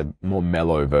a more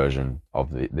mellow version of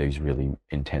these really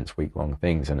intense week-long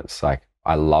things. And it's like,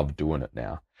 I love doing it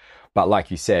now. But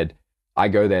like you said, I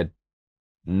go there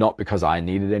not because I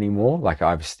need it anymore. Like,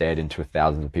 I've stared into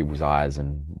thousands of people's eyes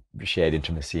and shared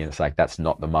intimacy, and it's like, that's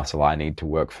not the muscle I need to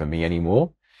work for me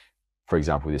anymore. For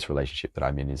example, this relationship that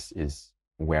I'm in is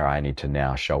where I need to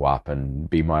now show up and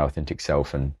be my authentic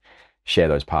self and share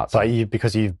those parts. But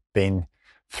because you've been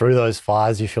through those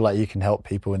fires, you feel like you can help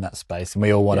people in that space, and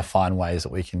we all want to find ways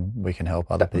that we can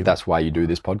help other people. That's why you do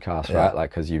this podcast, right? Like,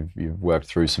 because you've worked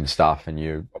through some stuff, and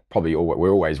we're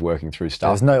always working through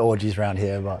stuff. There's no orgies around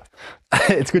here, but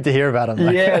it's good to hear about them.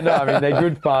 Like. Yeah, no, I mean, they're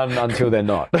good fun until they're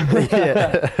not.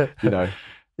 You know.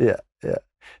 Yeah.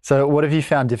 So, what have you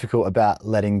found difficult about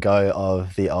letting go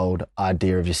of the old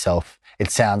idea of yourself?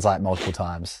 It sounds like multiple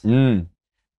times. Like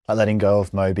letting go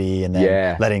of Moby, and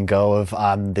then letting go of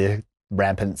the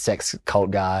rampant sex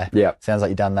cult guy. Yeah. Sounds like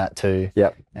you've done that too.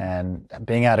 Yep. And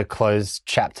being able to close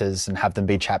chapters and have them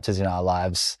be chapters in our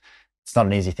lives, it's not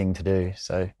an easy thing to do.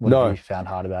 So what have you found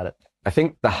hard about it? I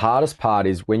think the hardest part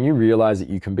is when you realize that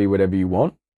you can be whatever you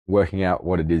want, working out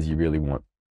what it is you really want.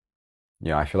 You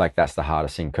know, I feel like that's the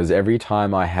hardest thing, because every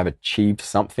time I have achieved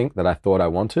something that I thought I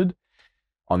wanted,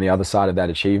 on the other side of that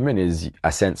achievement is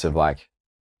a sense of like,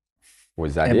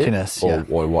 was that emptiness,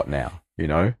 it? Or what now? You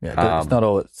know? Yeah, it's not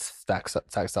all it stacks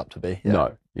up to be. Yeah.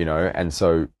 No, you know, and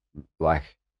so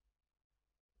like,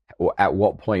 at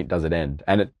what point does it end?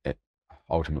 And it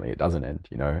ultimately it doesn't end,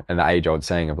 you know. And the age-old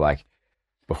saying of like,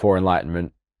 before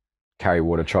enlightenment, carry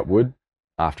water, chop wood.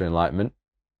 After enlightenment,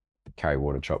 carry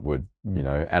water, chop wood. You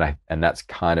know, and that's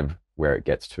kind of where it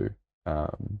gets to.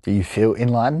 Do you feel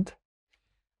enlightened?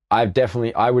 I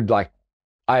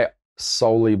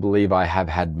solely believe I have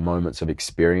had moments of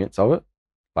experience of it.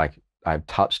 Like, I've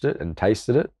touched it and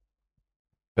tasted it,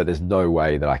 but there's no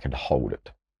way that I can hold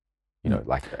it. You know,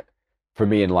 like, for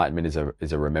me, enlightenment is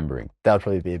a remembering. That would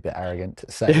probably be a bit arrogant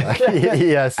to say. Like,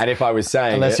 yes. And if I was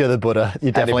saying unless you're the Buddha,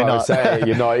 you're definitely not. And if I was saying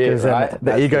you're not it, right?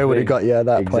 The ego would have got you at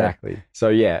that point. Exactly. So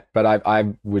yeah, but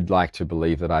I would like to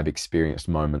believe that I've experienced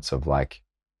moments of like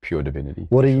pure divinity.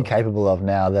 What are you capable of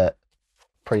now that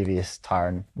previous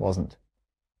Tyran wasn't?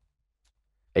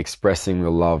 Expressing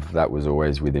the love that was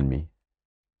always within me.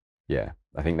 Yeah,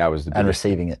 I think that was the biggest. And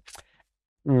receiving it.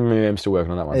 I'm still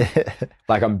working on that one.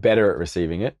 Like, I'm better at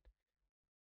receiving it.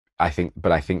 I think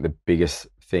the biggest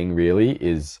thing really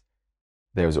is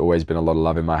there's always been a lot of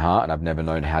love in my heart, and I've never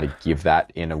known how to give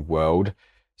that in a world,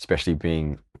 especially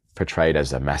being portrayed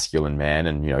as a masculine man,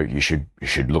 and you know, you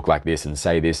should look like this and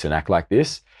say this and act like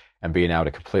this, and being able to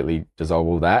completely dissolve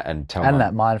all that and tell. And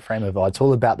that mind frame of, it's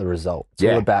all about the result. It's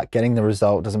all about getting the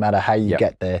result. Doesn't matter how you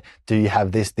get there. Do you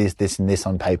have this, and this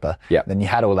on paper? Yeah. Then you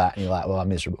had all that, and you're like, well, I'm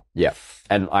miserable. Yeah.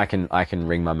 And I can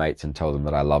ring my mates and tell them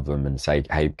that I love them and say,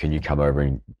 hey, can you come over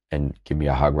and give me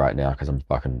a hug right now, because I'm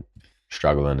fucking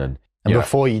struggling. And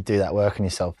before you do that work on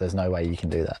yourself, there's no way you can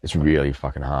do that. It's really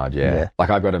fucking hard. Yeah.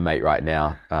 Like, I've got a mate right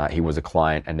now. He was a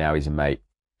client, and now he's a mate,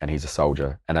 and he's a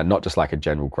soldier, and not just like a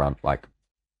general grunt, like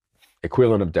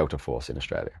equivalent of Delta Force in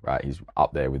Australia, right? He's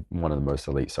up there with one of the most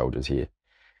elite soldiers here.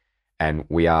 And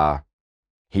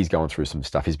he's going through some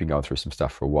stuff. He's been going through some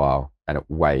stuff for a while, and it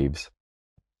waves.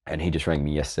 And he just rang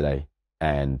me yesterday,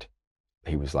 and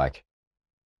he was like,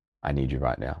 I need you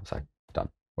right now. It's like, done.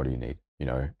 What do you need? You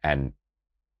know, and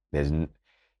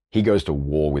he goes to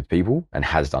war with people and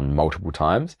has done multiple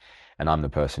times. And I'm the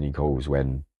person he calls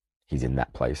when he's in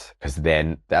that place, because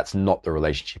then that's not the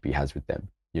relationship he has with them,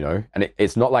 you know? And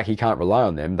it's not like he can't rely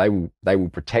on them. They will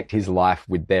protect his life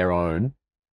with their own,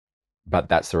 but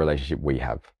that's the relationship we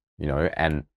have, you know?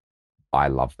 And I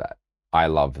love that.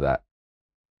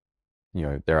 You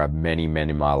know, there are many men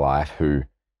in my life who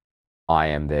I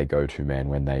am their go-to man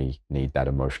when they need that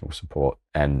emotional support.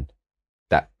 And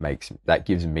that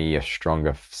gives me a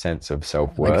stronger sense of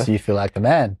self-worth. Makes you feel like the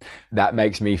man. That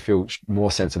makes me feel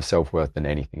more sense of self-worth than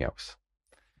anything else.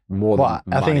 I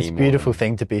think it's a beautiful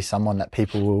thing to be someone that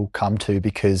people will come to,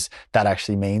 because that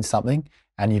actually means something.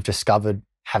 And you've discovered,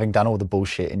 having done all the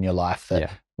bullshit in your life, that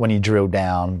when you drill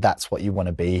down, that's what you want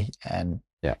to be, and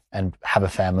have a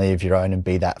family of your own and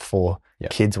be that for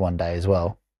kids one day as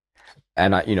well.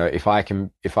 And you know, if I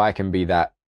can be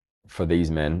that for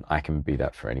these men, I can be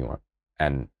that for anyone.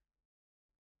 And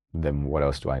then what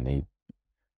else do I need?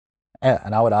 Yeah,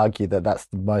 and I would argue that that's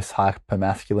the most hyper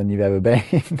masculine you've ever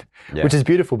been, which is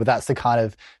beautiful. But that's the kind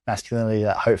of masculinity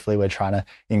that hopefully we're trying to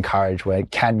encourage. Where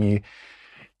can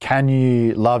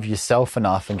you love yourself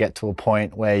enough and get to a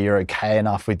point where you're okay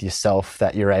enough with yourself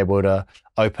that you're able to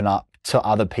open up to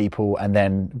other people, and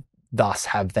then thus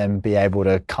have them be able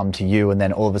to come to you, and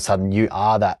then all of a sudden you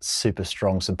are that super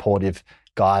strong, supportive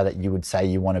guy that you would say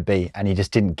you want to be, and you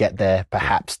just didn't get there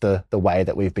perhaps the way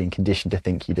that we've been conditioned to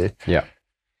think you do. Yeah.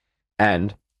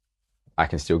 And I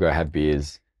can still go have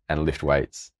beers and lift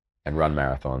weights and run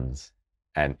marathons,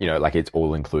 and you know, like, it's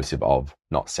all inclusive of,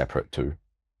 not separate to.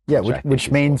 Yeah, which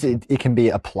means it can be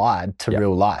applied to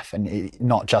real life, and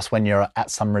not just when you're at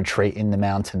some retreat in the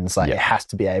mountains. Like it has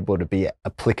to be able to be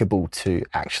applicable to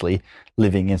actually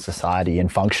living in society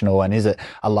and functional. And is it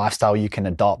a lifestyle you can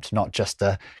adopt, not just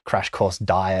a crash course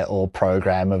diet or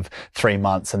program of 3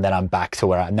 months and then I'm back to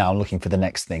where I'm looking for the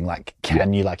next thing? Like,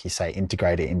 can you, like you say,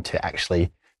 integrate it into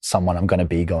actually someone I'm going to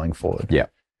be going forward? Yeah,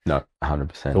 no,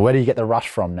 100%. So where do you get the rush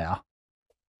from now?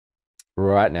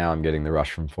 Right now, I'm getting the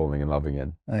rush from falling in love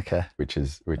again. Okay. Which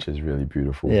is really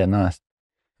beautiful. Yeah, nice.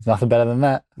 There's nothing better than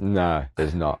that. No,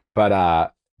 there's not.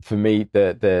 But for me,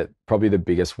 the probably the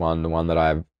biggest one, the one that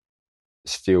I've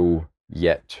still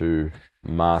yet to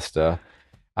master,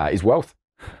 is wealth.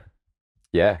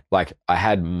 Yeah, like I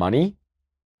had money,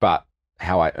 but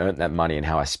how I earned that money and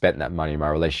how I spent that money, my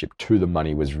relationship to the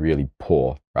money was really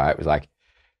poor. Right? It was like,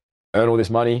 earn all this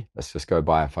money, let's just go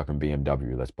buy a fucking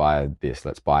BMW. Let's buy this.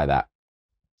 Let's buy that.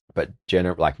 But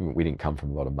like we didn't come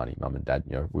from a lot of money, mum and dad.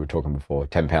 You know, we were talking before,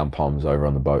 10-pound poms over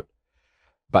on the boat.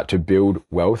 But to build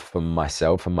wealth for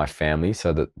myself and my family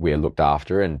so that we're looked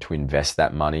after, and to invest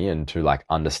that money and to like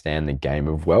understand the game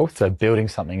of wealth. So building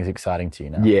something is exciting to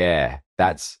you now. Yeah,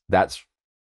 that's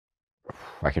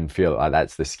I can feel like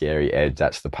that's the scary edge.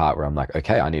 That's the part where I'm like,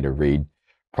 okay, I need to read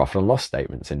profit and loss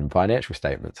statements and financial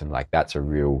statements, and like that's a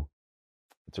real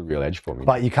edge for me.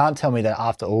 But you can't tell me that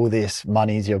after all this,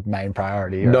 money is your main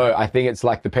priority. Right? No, I think it's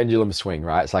like the pendulum swing,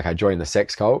 right? It's like I joined the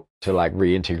sex cult to like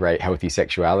reintegrate healthy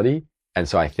sexuality. And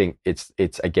so I think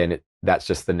that's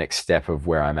just the next step of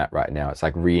where I'm at right now. It's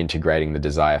like reintegrating the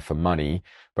desire for money,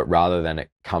 but rather than it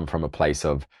come from a place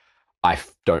of, I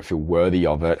don't feel worthy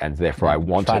of it, and therefore I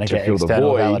want it to fill the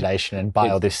void. Validation and buy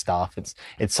all this stuff.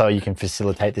 It's so you can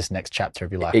facilitate this next chapter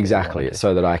of your life. Exactly. It's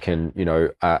so that I can,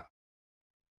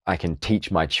 I can teach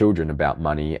my children about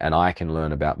money, and I can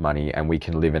learn about money, and we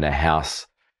can live in a house,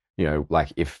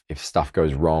 like if stuff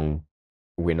goes wrong,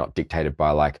 we're not dictated by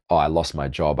like, oh, I lost my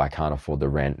job, I can't afford the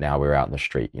rent, now we're out in the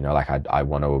street. Like I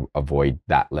want to avoid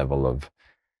that level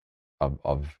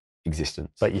of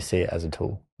existence. But you see it as a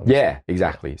tool. Obviously. Yeah,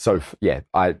 exactly. So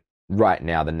right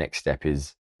now the next step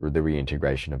is the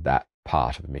reintegration of that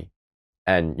part of me,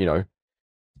 and and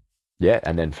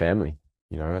then family.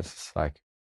 It's like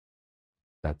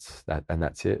that's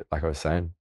it. Like I was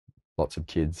saying, lots of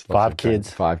kids. 5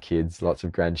 kids. 5 kids, lots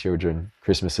of grandchildren,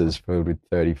 Christmases filled with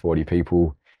 30, 40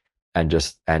 people, and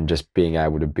just being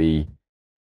able to be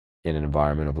in an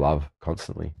environment of love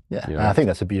constantly. Yeah, and I think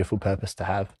that's a beautiful purpose to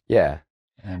have. Yeah.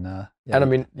 And and I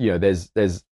mean, there's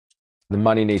the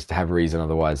money needs to have a reason,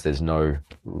 otherwise there's no.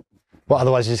 Well,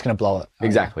 otherwise you're just going to blow it.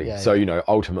 Exactly. Yeah, so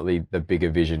ultimately the bigger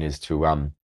vision is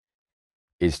to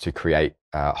create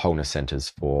wholeness centers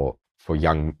for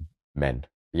young men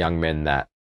that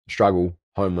struggle,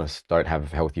 homeless, don't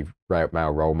have healthy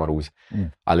male role models.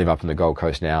 I live up in the Gold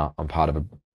Coast now. I'm part of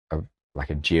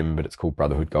a gym, but it's called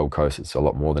Brotherhood Gold Coast. It's a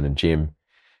lot more than a gym,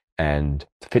 and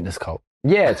it's a fitness cult.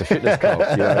 Yeah, it's a fitness cult,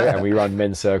 and we run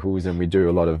men's circles, and we do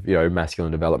a lot of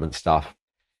masculine development stuff,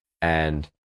 and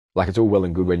like it's all well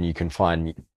and good when you can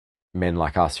find men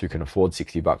like us who can afford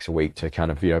 $60 a week to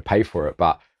kind of pay for it,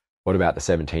 but what about the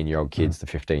 17-year-old kids, the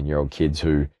 15-year-old kids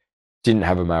who didn't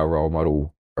have a male role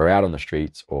model, or out on the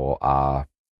streets, or are,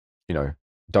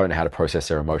 don't know how to process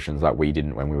their emotions like we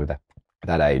didn't when we were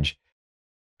that age?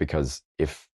 Because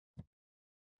if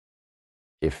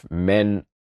men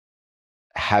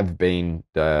have been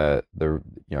the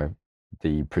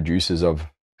producers of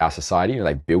our society,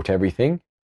 they built everything,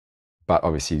 but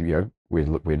obviously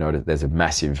we noticed there's a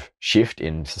massive shift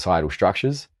in societal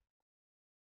structures.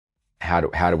 How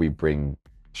do we bring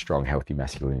strong, healthy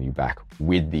masculinity back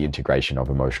with the integration of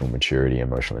emotional maturity,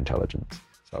 emotional intelligence?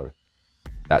 So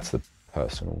that's the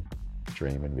personal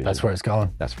dream and vision. That's where it's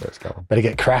going. Better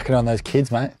get cracking on those kids,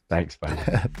 mate. Thanks, buddy.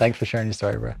 Thanks for sharing your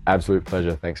story, bro. Absolute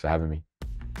pleasure. Thanks for having me.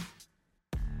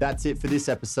 That's it for this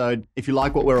episode. If you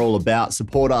like what we're all about,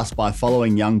 support us by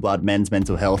following Youngblood Men's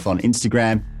Mental Health on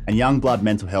Instagram and Youngblood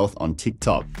Mental Health on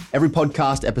TikTok. Every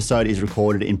podcast episode is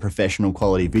recorded in professional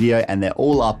quality video, and they're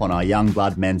all up on our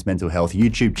Youngblood Men's Mental Health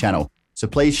YouTube channel. So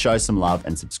please show some love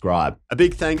and subscribe. A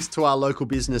big thanks to our local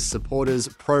business supporters,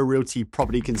 Pro Realty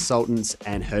Property Consultants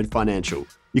and Herd Financial.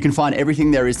 You can find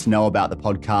everything there is to know about the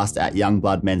podcast at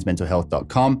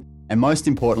youngbloodmensmentalhealth.com. And most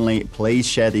importantly, please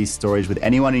share these stories with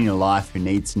anyone in your life who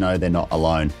needs to know they're not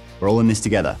alone. We're all in this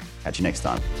together. Catch you next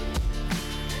time.